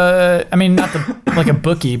I mean not the like a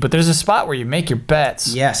bookie, but there's a spot where you make your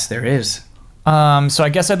bets. Yes, there is. So I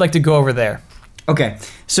guess I'd like to go over there. Okay,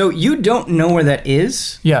 so you don't know where that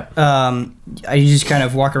is. Yep. You just kind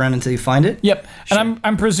of walk around until you find it. Yep. And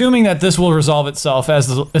I'm presuming that this will resolve itself as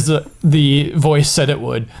the voice said it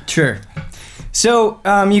would. Sure. So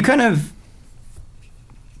you kind of,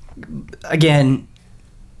 again,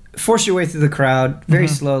 force your way through the crowd very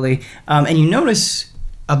slowly, and you notice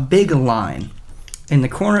a big line in the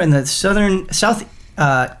corner, in the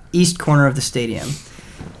southeast corner of the stadium.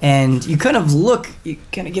 And you kind of look, you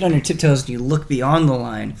kind of get on your tiptoes and you look beyond the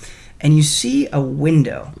line, and you see a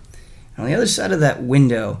window. On the other side of that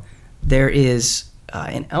window, there is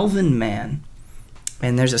an elven man,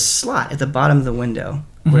 and there's a slot at the bottom of the window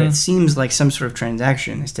where it seems like some sort of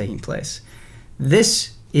transaction is taking place.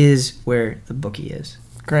 This is where the bookie is.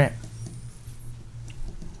 Great.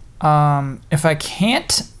 If I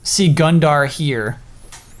can't see Gundar here,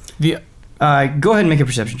 Go ahead and make a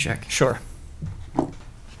perception check. sure.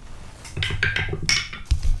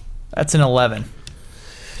 That's an 11.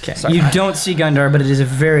 Okay. You don't see Gundar, but it is a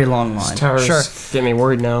very long line. Tower's Sure. getting me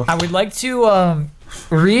worried now. I would like to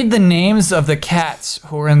read the names of the cats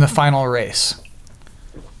who are in the final race.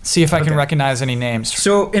 See if I can recognize any names.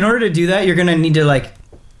 So in order to do that, you're gonna need to like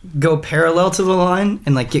go parallel to the line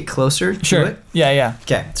and like get closer to Sure. it. Yeah.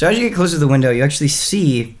 Okay. So as you get closer to the window, you actually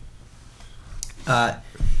see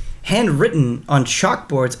handwritten on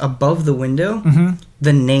chalkboards above the window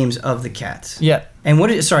the names of the cats. Yeah.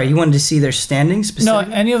 And sorry, you wanted to see their standings No,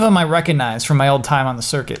 specifically? any of them I recognize from my old time on the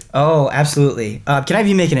circuit. Oh, absolutely. Can I have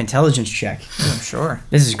you make an intelligence check? Sure.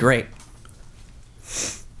 This is great.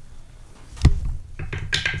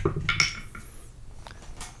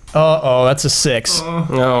 Uh-oh, that's a 6.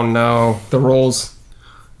 Oh no, the rolls.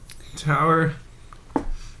 Tower.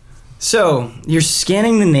 So you're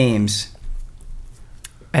scanning the names,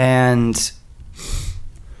 and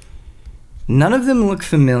none of them look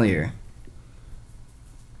familiar,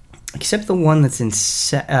 except the one that's in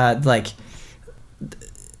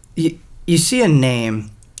you see a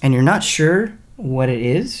name, and you're not sure what it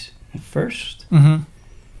is at first, Mm-hmm.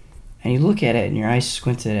 and you look at it, and your eyes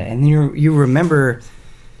squint at it, and you remember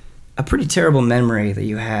a pretty terrible memory that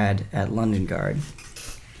you had at London Guard,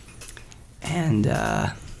 and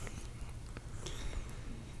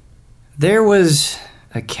there was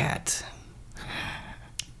a cat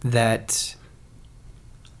that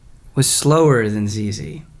was slower than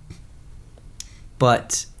Zizi,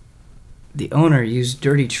 but the owner used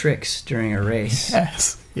dirty tricks during a race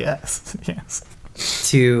Yes.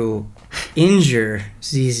 to injure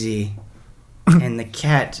Zizi, and the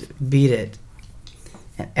cat beat it.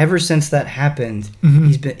 And ever since that happened,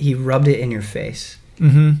 he rubbed it in your face,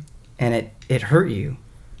 Mm-hmm. and it hurt you.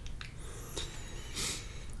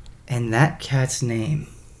 And that cat's name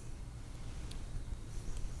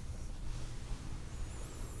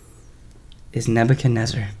is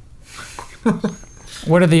Nebuchadnezzar.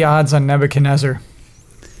 What are the odds on Nebuchadnezzar?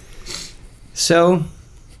 So,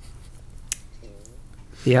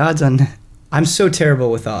 the odds on... I'm so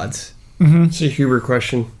terrible with odds. It's a Huber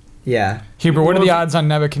question. Yeah. Huber, what are the Well, odds on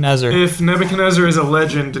Nebuchadnezzar? If Nebuchadnezzar is a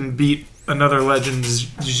legend and beat another legend,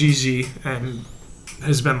 Gigi, and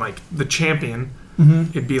has been like the champion,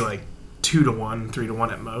 it'd be like 2-1,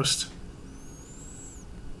 3-1 at most.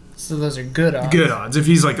 So those are good odds. Good odds. If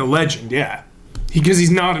he's like a legend, yeah. Because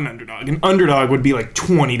he's not an underdog. An underdog would be like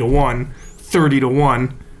 20-1,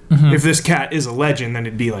 30-1. If this cat is a legend, then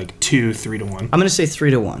it'd be like 2-3-1. I'm going to say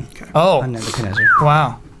 3-1 Oh, on Nebuchadnezzar.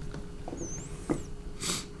 wow.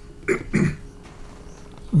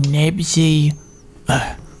 Nebzi,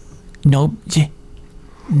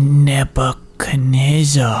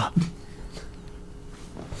 Nebuchadnezzar.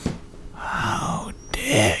 How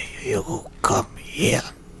dare you come here,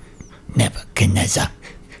 Nebuchadnezzar?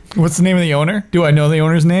 What's the name of the owner? Do I know the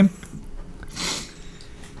owner's name?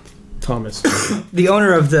 Thomas. The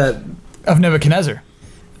owner of the... Of Nebuchadnezzar.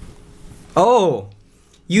 Oh,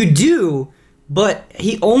 you do, but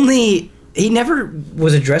he never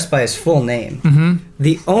was addressed by his full name.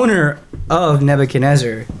 The owner of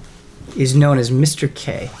Nebuchadnezzar is known as Mr.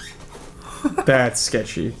 K. That's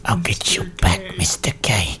sketchy. I'll get you back, Mr.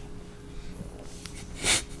 K.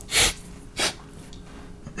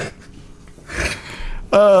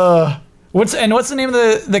 What's the name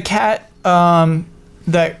of the cat?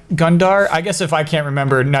 That Gundar. I guess if I can't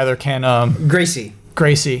remember, neither can Gracie.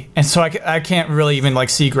 Gracie. And so I can't really even like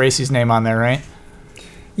see Gracie's name on there, right?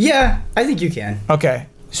 Yeah, I think you can. Okay.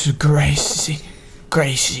 So Gracie.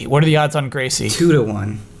 What are the odds on Gracie?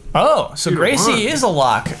 2-1. Oh, so 2-1. Gracie is a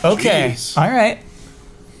lock. Okay. Jeez. All right.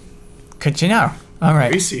 Good to know. All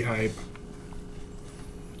right. Racy hype.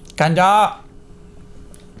 Gundar.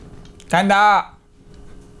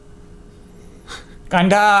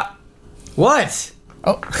 What?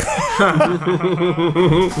 Oh,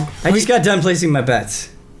 I just got done placing my bets.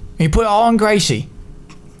 you put it all on Gracie.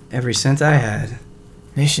 Every cent I had.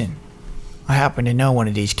 Listen, I happen to know one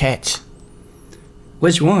of these cats.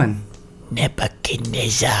 Which one?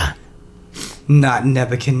 Nebuchadnezzar. Not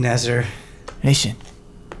Nebuchadnezzar. Listen,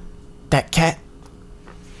 that cat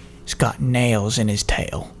has got nails in his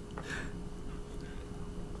tail.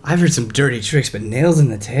 I've heard some dirty tricks, but nails in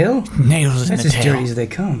the tail? Nails in That's the as tail. dirty as they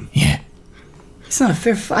come. Yeah, It's not a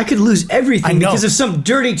fair I could lose everything I know. because of some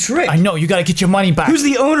dirty trick. I know. You gotta get your money back. Who's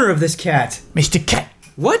the owner of this cat? Mr. Cat?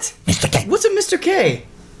 What? Mr. Cat. What's a Mr. K?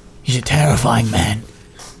 He's a terrifying man.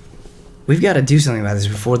 We've got to do something about this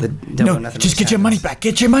before the No, just get your money back.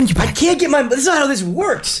 Get your money I back. can't get my. That's not how this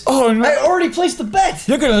works. Oh, no. I already placed the bet.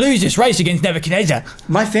 You're gonna lose this race against Nebuchadnezzar.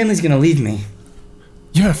 My family's gonna leave me.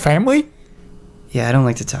 You have family? Yeah, I don't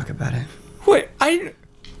like to talk about it. Wait, I'm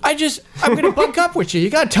gonna bunk up with you. You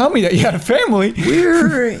gotta tell me that you had a family.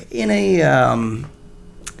 We're in a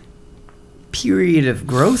period of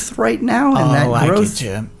growth right now, and Oh, that I growth, get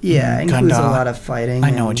you. yeah, includes a Kinda. lot of fighting.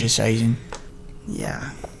 I know and- what you're saying. Yeah,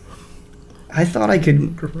 I thought I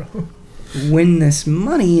could win this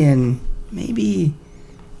money, and maybe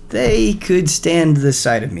they could stand the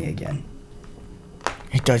sight of me again.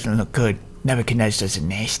 It doesn't look good. Nebuchadnezzar's a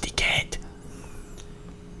nasty cat.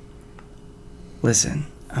 Listen,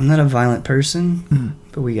 I'm not a violent person,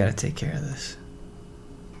 but we gotta take care of this.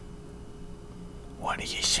 What are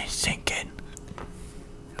you thinking?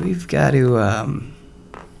 We've got to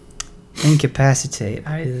incapacitate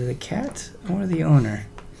either the cat or the owner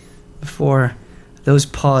before those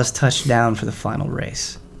paws touch down for the final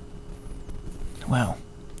race. Well,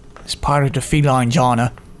 as part of the feline's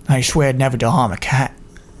honor, I swear never to harm a cat.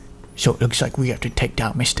 So it looks like we have to take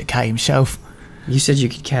down Mr. K himself. You said you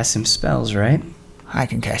could cast some spells, right? I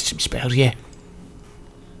can cast some spells, yeah.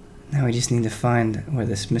 Now we just need to find where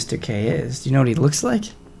this Mr. K is. Do you know what he looks like?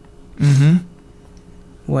 Mm-hmm.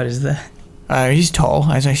 What is that? He's tall,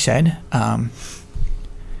 as I said.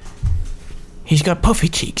 He's got puffy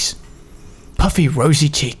cheeks. Puffy, rosy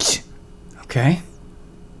cheeks. Okay.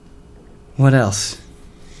 What else?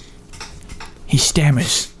 He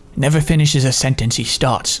stammers. Never finishes a sentence he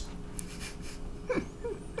starts.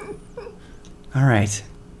 All right.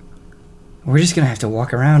 We're just gonna have to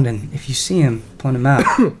walk around, and if you see him, point him out.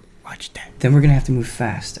 Watch that. Then we're gonna have to move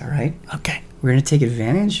fast. All right. Okay. We're gonna take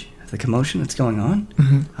advantage of the commotion that's going on.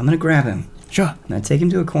 I'm gonna grab him. Sure. I'm gonna take him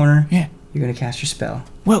to a corner. Yeah. You're gonna cast your spell.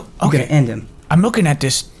 Well, You're gonna okay. end him. I'm looking at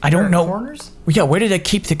this. I don't know. Corners? Yeah, where do they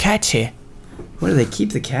keep the cats here? Where do they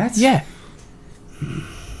keep the cats? Yeah.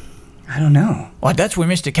 I don't know. Well, that's where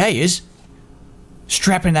Mr. K is.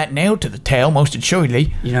 Strapping that nail to the tail, most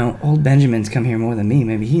assuredly. You know, old Benjamin's come here more than me.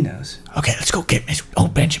 Maybe he knows. Okay, let's go get Miss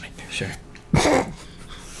old Benjamin. Sure.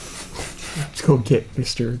 Let's go get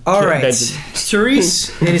Mr. All right,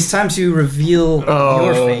 Therese, it is time to reveal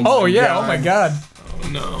your fate. Oh, yeah. Oh, my God.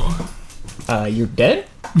 No. You're dead?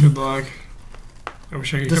 Good luck. I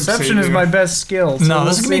wish I could come Deception save is you. my best skill. So No, we'll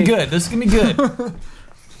this is going to see. be good. This is going to be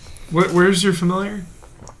good. Where's your familiar?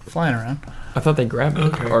 Flying around. I thought they grabbed it.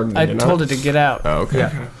 Okay. Or I did told not? it to get out. Oh, okay.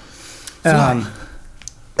 Okay.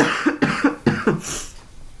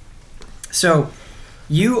 So,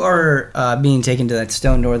 you are being taken to that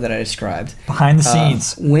stone door that I described. Behind the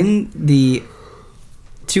scenes. When the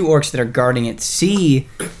two orcs that are guarding it see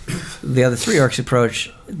the other three orcs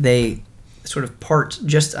approach, they sort of part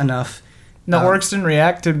just enough. The orcs didn't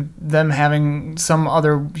react to them having some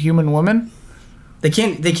other human woman. They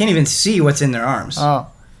can't even see what's in their arms. Oh,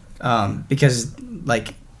 Because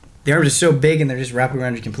like the arms are so big and they're just wrapping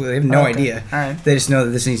around you completely. They have no Okay. idea. All right. They just know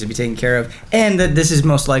that this needs to be taken care of, and that this is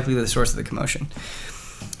most likely the source of the commotion.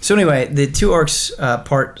 So anyway, the two orcs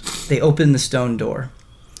part. They open the stone door.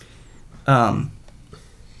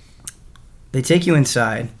 They take you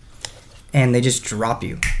inside, and they just drop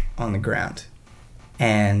you on the ground,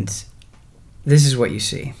 and this is what you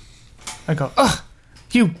see. I go. Ugh,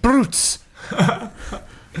 you brutes!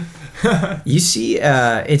 You see,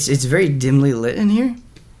 it's very dimly lit in here,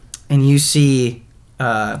 and you see,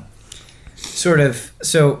 sort of,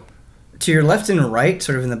 so to your left and right,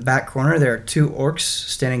 sort of in the back corner, there are two orcs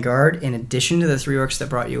standing guard, in addition to the three orcs that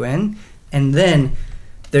brought you in, and then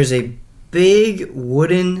there's a big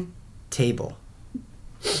wooden table,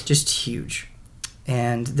 just huge,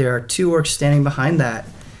 and there are two orcs standing behind that,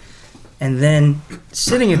 and then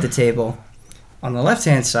sitting at the table, on the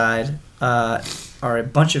left-hand side, are a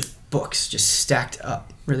bunch of books just stacked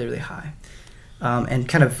up really, really high. And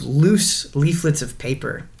kind of loose leaflets of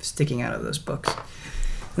paper sticking out of those books.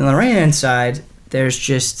 And on the right-hand side, there's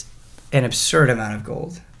just an absurd amount of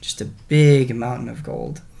gold. Just a big mountain of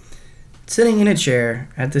gold. Sitting in a chair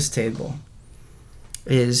at this table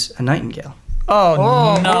is a nightingale.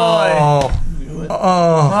 Oh, no. boy.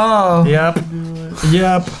 Oh. Oh, Yep.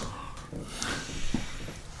 Yep.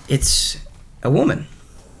 It's a woman.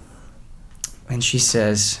 And she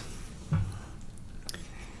says,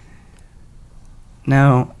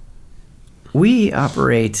 "Now, we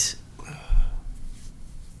operate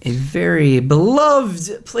a very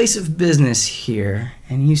beloved place of business here,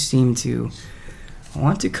 and you seem to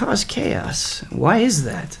want to cause chaos. Why is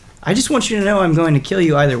that? I just want you to know I'm going to kill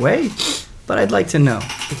you either way, but I'd like to know."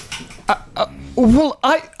 well,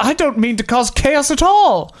 I don't mean to cause chaos at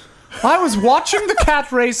all. I was watching the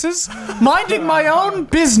cat races, minding my own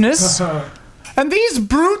business, and these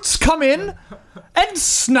brutes come in and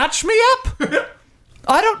snatch me up.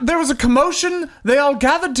 There was a commotion, they all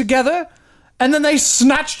gathered together, and then they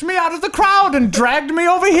snatched me out of the crowd and dragged me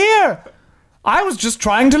over here. I was just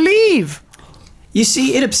trying to leave. You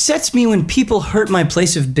see, it upsets me when people hurt my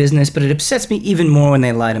place of business, but it upsets me even more when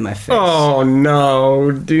they lie to my face. Oh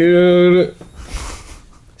no, dude.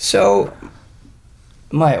 So,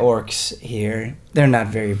 my orcs here, they're not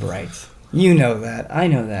very bright. You know that, I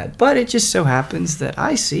know that. But it just so happens that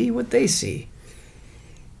I see what they see.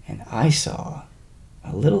 And I saw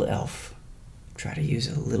a little elf try to use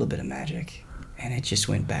a little bit of magic, and it just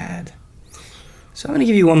went bad. So I'm going to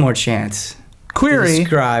give you one more chance to Query,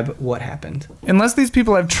 describe what happened. unless these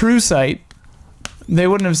people have true sight, they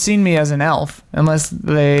wouldn't have seen me as an elf, because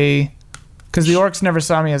the orcs never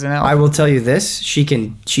saw me as an elf. I will tell you this, she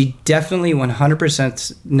definitely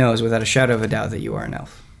 100% knows without a shadow of a doubt that you are an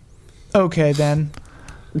elf. Okay, then.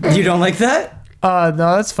 You don't like that? No,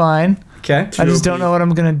 that's fine. Okay. I just don't know what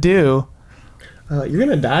I'm gonna do. You're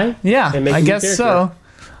gonna die? Yeah, And make I a new guess so.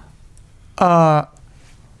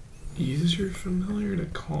 Use your familiar to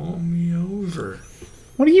call me over.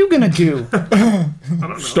 What are you gonna do? I don't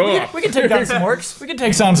know. Stop. We can take down some orcs. We can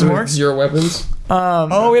take down some orcs. Zero weapons.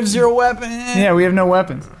 Oh, we have 0 weapons. Yeah, we have no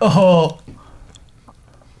weapons. Oh. We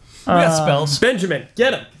got spells. Benjamin,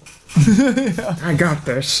 get him. I got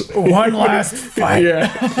this. One last fight.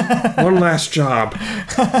 Yeah. One last job.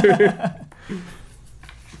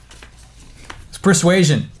 It's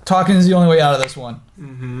persuasion. Talking is the only way out of this one.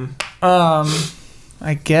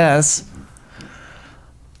 I guess.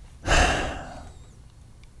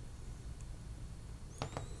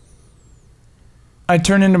 I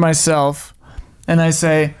turn into myself and I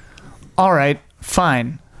say, all right,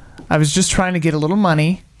 fine. I was just trying to get a little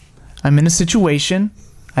money. I'm in a situation.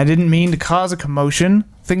 I didn't mean to cause a commotion.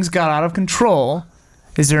 Things got out of control.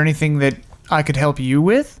 Is there anything that I could help you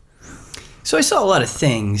with? So I saw a lot of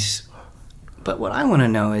things, but what I want to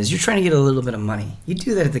know is you're trying to get a little bit of money. You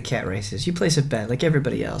do that at the cat races. You place a bet like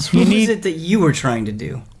everybody else. What was it that you were trying to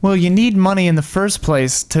do? Well, you need money in the first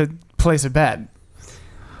place to place a bet.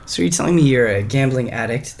 So you're telling me you're a gambling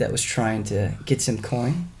addict that was trying to get some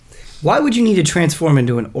coin? Why would you need to transform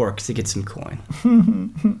into an orc to get some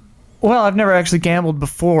coin? Well, I've never actually gambled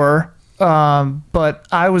before, but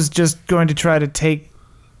I was just going to try to take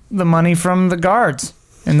the money from the guards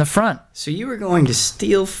in the front. So you were going to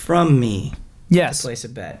steal from me to Yes, place a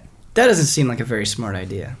bet. That doesn't seem like a very smart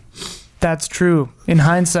idea. that's true. In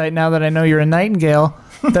hindsight, now that I know you're a nightingale,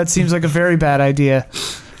 that seems like a very bad idea.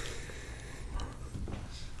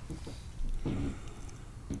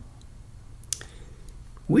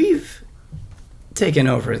 We've taken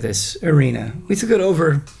over this arena. We took it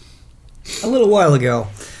over a little while ago.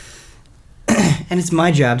 And it's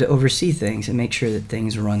my job to oversee things and make sure that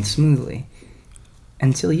things run smoothly.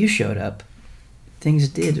 Until you showed up, things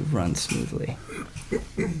did run smoothly.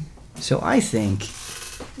 So I think,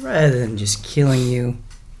 rather than just killing you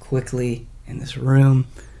quickly in this room,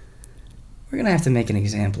 we're going to have to make an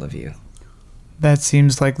example of you. That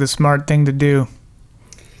seems like the smart thing to do.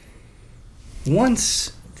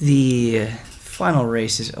 Once the final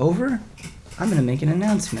race is over, I'm going to make an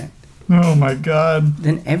announcement. Oh my god.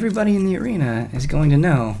 Then everybody in the arena is going to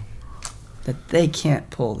know that they can't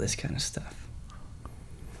pull this kind of stuff.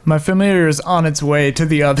 My familiar is on its way to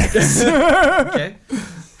the others. Okay.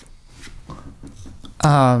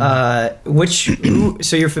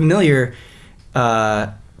 So you're familiar,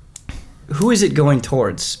 who is it going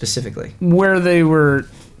towards specifically? where they were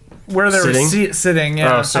Sitting? sitting,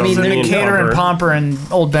 yeah. Oh, so I mean, me and Decatur and Pomper and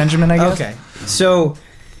old Benjamin, I guess. Okay. So,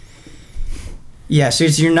 yeah, so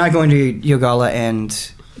you're not going to Yogala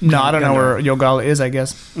and... No, I don't know where Yogala is, I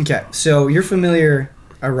guess. Okay, so your familiar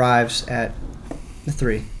arrives at the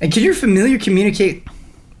 3. And can your familiar communicate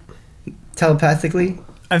telepathically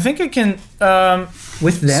I think it can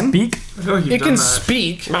with them? Speak? I feel like you've it done can that.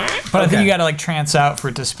 speak. But I think you gotta like trance out for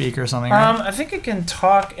it to speak or something, right? I think it can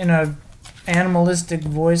talk in a animalistic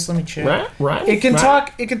voice. Let me check. Right. It can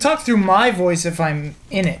talk. It can talk through my voice if I'm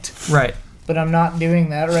in it, Right. but I'm not doing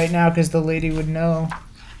that right now because the lady would know.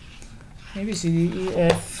 Maybe C D E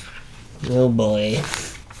F. Oh boy.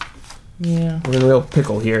 Yeah. We're in a real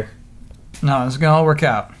pickle here. No, it's gonna all work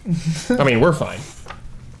out. I mean, we're fine.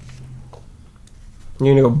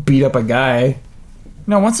 You're gonna go beat up a guy.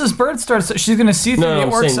 No, once this bird starts, she's gonna see through No, the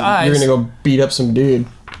I'm orc's saying eyes. you're gonna go beat up some dude.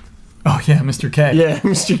 Oh yeah, Mr. K. Yeah,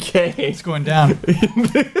 Mr. K. It's going down.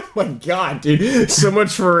 Oh my god, dude. So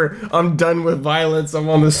much for I'm done with violence. I'm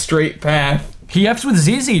on the straight path. He F's with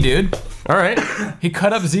ZZ, dude. All right. He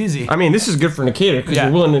cut up ZZ. I mean, this is good for Nikita because Yeah.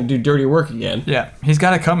 you're willing to do dirty work again. Yeah, he's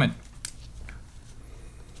got it coming.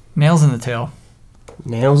 Nails in the tail.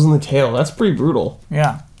 Nails in the tail. That's pretty brutal.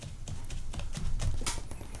 Yeah.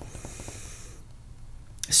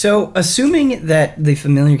 So, assuming that the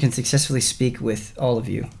familiar can successfully speak with all of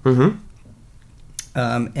you, Mm-hmm.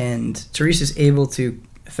 And Teresa's able to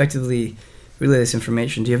effectively relay this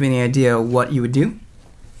information, do you have any idea what you would do?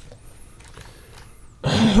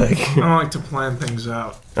 Like, I don't like to plan things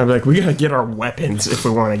out. I'm like, we gotta get our weapons if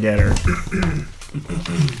we want to get her.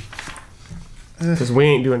 Because we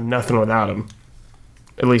ain't doing nothing without him.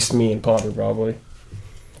 At least me and Potter, probably.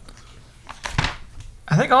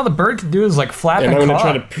 I think all the bird can do is like flap And and I'm gonna caw.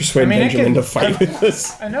 try to persuade I mean, it Benjamin can- to fight with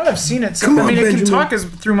us. I know I've seen it. So, Come I on, mean, it can Benjamin. talk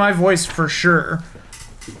through my voice for sure.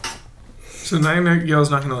 So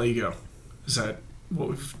Nightingale's not going to let you go. Is that what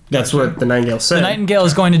we've... That's what the Nightingale said. The Nightingale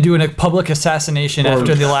is going to do a public assassination Or-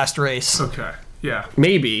 after the last race. Okay. Yeah.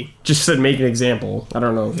 Maybe. Just said make an example. I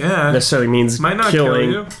don't know. Yeah. Necessarily means Might not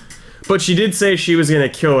killing. kill you. But she did say she was gonna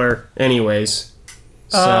kill her anyways.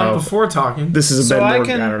 So Before talking. this is a So bit I more.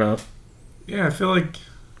 can- I don't know. Yeah, I feel like...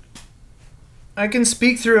 I can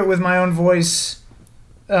speak through it with my own voice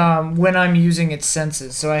when I'm using its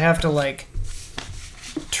senses. So I have to like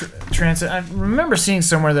translate. I remember seeing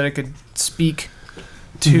somewhere that I could speak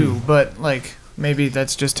to, but like maybe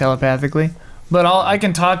that's just telepathically. But I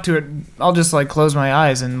can talk to it. I'll just like close my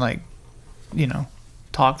eyes and like,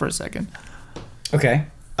 talk for a second. Okay.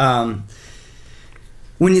 The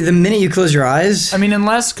minute you close your eyes, I mean,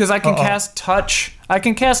 unless because I can cast touch. I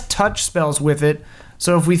can cast touch spells with it.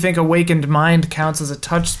 So if we think awakened mind counts as a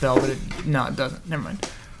touch spell, but it doesn't. Never mind.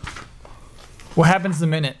 What happens the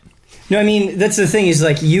minute? no, I mean that's the thing is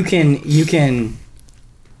like you can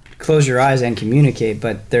close your eyes and communicate,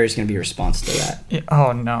 but there's going to be a response to that. Yeah,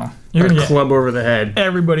 oh no. You're A going to get club over the head.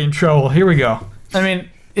 everybody in trouble. Here we go. I mean,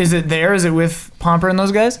 is it there? Is it with Pomper and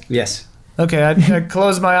those guys? Yes. Okay, I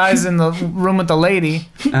close my eyes in the room with the lady,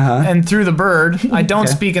 Uh-huh. and through the bird, I don't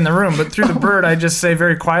Okay. speak in the room, but through the bird, I just say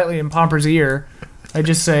very quietly in Pomper's ear, I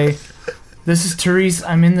just say, "This is Therese.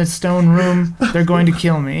 I'm in the stone room. They're going to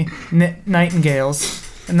kill me. Nightingales."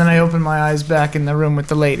 And then I open my eyes back in the room with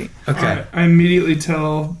the lady. Okay. I immediately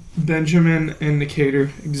tell Benjamin and Nicator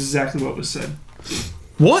exactly what was said.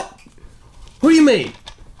 What? What do you mean?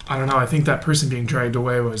 I don't know. I think that person being dragged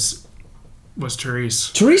away was Therese.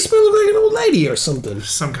 Therese may look like an old lady or something.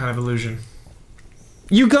 Some kind of illusion.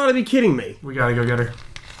 You gotta be kidding me. We gotta go get her.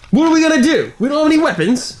 What are we gonna do? We don't have any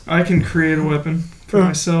weapons. I can create a weapon for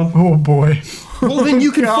myself. Oh boy. Well, then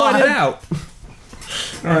you can fight it out.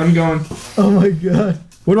 All right, I'm going. Oh my god.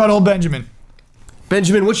 What about old Benjamin?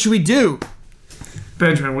 Benjamin, what should we do?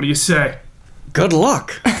 Benjamin, what do you say? Good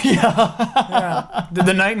luck. Did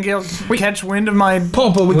the Nightingale catch wind of my...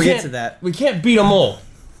 Popo, we We'll can't. get to that. We can't beat them all.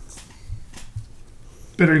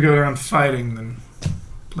 Better go around fighting than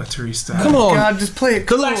let Therese die. Come on. God, just play it The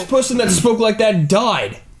cool. last person that spoke like that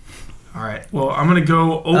died. All right. Well, I'm gonna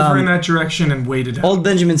go over in that direction and wait it out. Old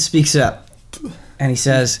Benjamin speaks up, and he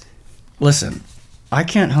says, "Listen, I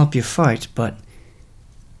can't help you fight, but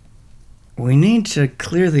we need to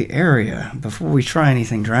clear the area before we try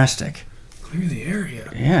anything drastic." Clear the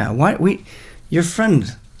area. Yeah, your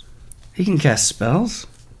friend, he can cast spells,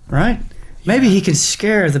 right? Maybe he can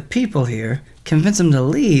scare the people here, convince them to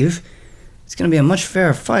leave. It's going to be a much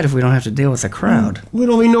fairer fight if we don't have to deal with the crowd. We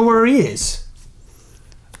don't even know where he is.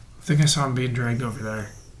 I think I saw him being dragged over there.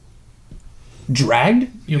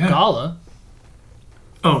 Dragged? Yogala?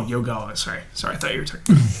 Oh, Yogala. Sorry, I thought you were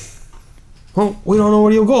talking. Well, we don't know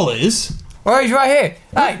where your goal is. Oh, he's right here.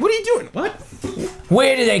 Hey, What are you doing? What?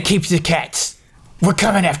 where do they keep the cats? We're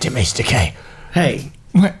coming after Mr. K. Hey,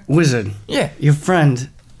 What? wizard, Yeah. your friend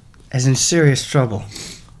is in serious trouble.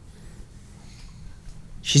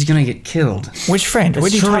 She's going to get killed. Which friend?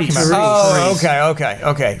 What are you talking Therese. about? Therese. Oh,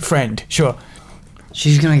 okay. Friend, sure.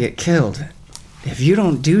 She's going to get killed. If you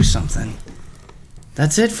don't do something,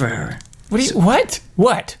 that's it for her. What?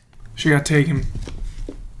 She got taken.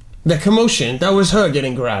 That commotion, that was her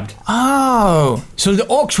getting grabbed. Oh, so the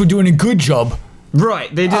orcs were doing a good job.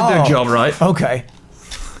 Right, they did their Oh. job right, Okay.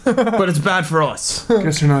 but it's bad for us.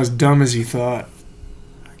 Guess they're not as dumb as you thought.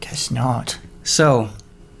 I guess not. So,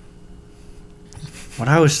 what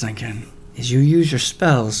I was thinking is you use your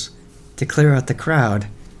spells to clear out the crowd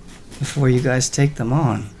before you guys take them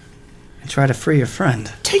on and try to free your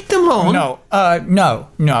friend. Take them on. No,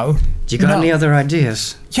 no. Do you got No. any other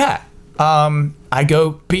ideas? Yeah. I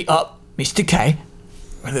go beat up Mr. K.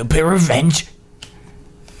 A little bit of revenge.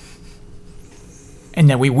 And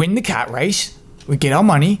then we win the cat race. We get our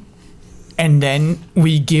money. And then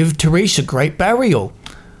we give Therese a great burial.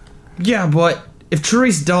 Yeah, but if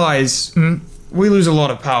Therese dies, we lose a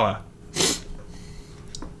lot of power.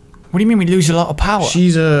 What do you mean we lose a lot of power?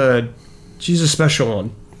 She's a special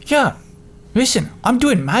one. Yeah. Listen, I'm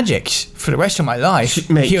doing magics for the rest of my life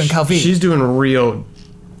Mate, here in Calvi. she's doing real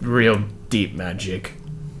deep magic.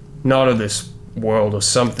 Not of this world or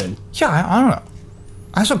something. Yeah, I don't know.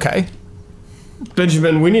 That's okay.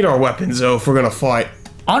 Benjamin, we need our weapons though if we're gonna fight.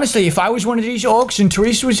 Honestly, if I was one of these orcs and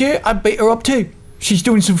Teresa was here, I'd beat her up too. She's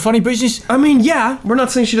doing some funny business. I mean, yeah, we're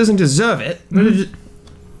not saying she doesn't deserve it, but it'd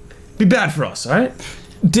be bad for us, alright?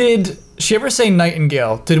 Did she ever say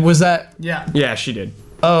nightingale? Was that? Yeah. Yeah, she did.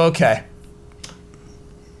 Oh, okay.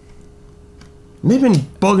 They've been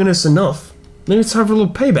bugging us enough. Maybe it's time for a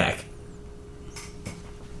little payback.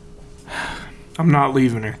 I'm not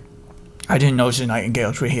leaving her. I didn't know the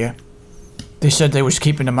nightingales were here. They said they was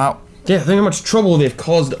keeping them out. Yeah, think how much trouble they've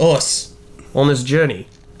caused us on this journey.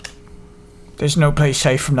 There's no place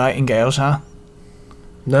safe from nightingales, huh?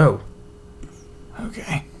 No.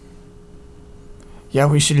 Okay. Yeah,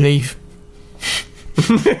 we should leave.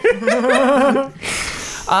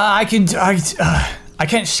 I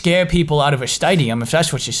can't scare people out of a stadium if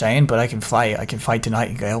that's what you're saying, but I can fly. I can fight the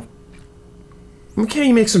nightingale. Can't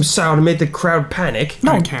you make some sound and make the crowd panic?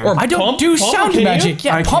 No, I can. Or I don't pump? do Pump, sound can you? magic.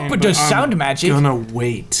 Yeah, I Pumper can, does but sound I'm magic. gonna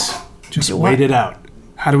wait. Just So wait what? it out.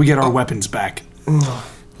 How do we get our weapons back?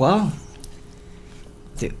 Well,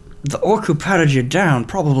 the orc who patted you down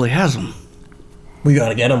probably has them. We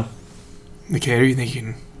gotta get them. Nikita, you think you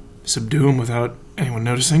can subdue them without anyone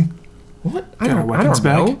noticing? What? Get our weapons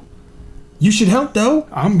back? know. You should help though.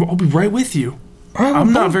 I'll be right with you. Alright,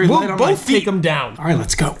 I'm not both- very we'll light on my both take feet. him down. All right,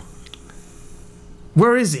 let's go.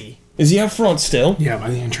 Where is he? Is he out front still? Yeah,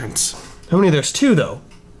 by the entrance. How many? There's two though.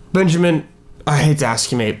 Benjamin, I hate to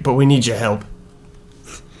ask you, mate, but we need your help.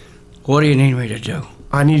 What do you need me to do?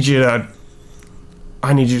 I need you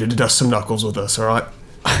to dust some knuckles with us, alright?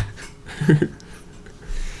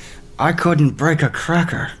 I couldn't break a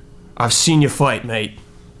cracker. I've seen you fight, mate.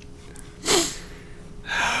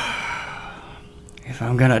 If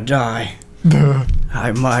I'm gonna die,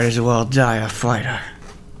 I might as well die a fighter.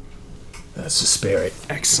 That's the spirit.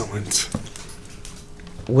 Excellent.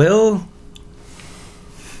 Will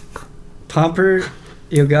Pomper,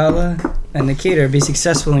 Yogala, and Nikita be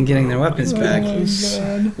successful in getting their weapons back?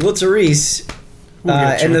 Will Therese, We'll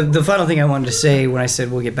get and you. the final thing I wanted to say when I said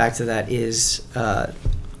we'll get back to that is the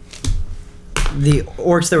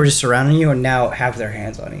orcs that were just surrounding you and now have their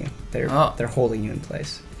hands on you. They're holding you in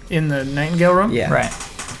place. In the Nightingale room? Yeah. Right.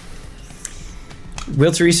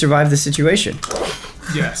 Will Therese survive the situation?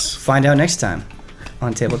 Yes. Find out next time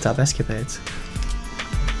on Tabletop Escapades.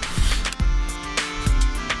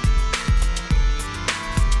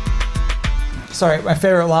 Sorry, my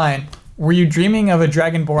favorite line. Were you dreaming of a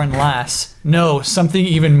dragonborn lass? No, something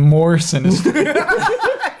even more sinister.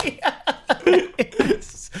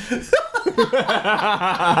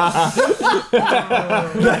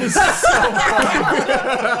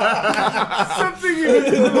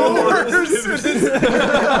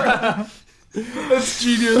 That's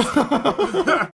genius.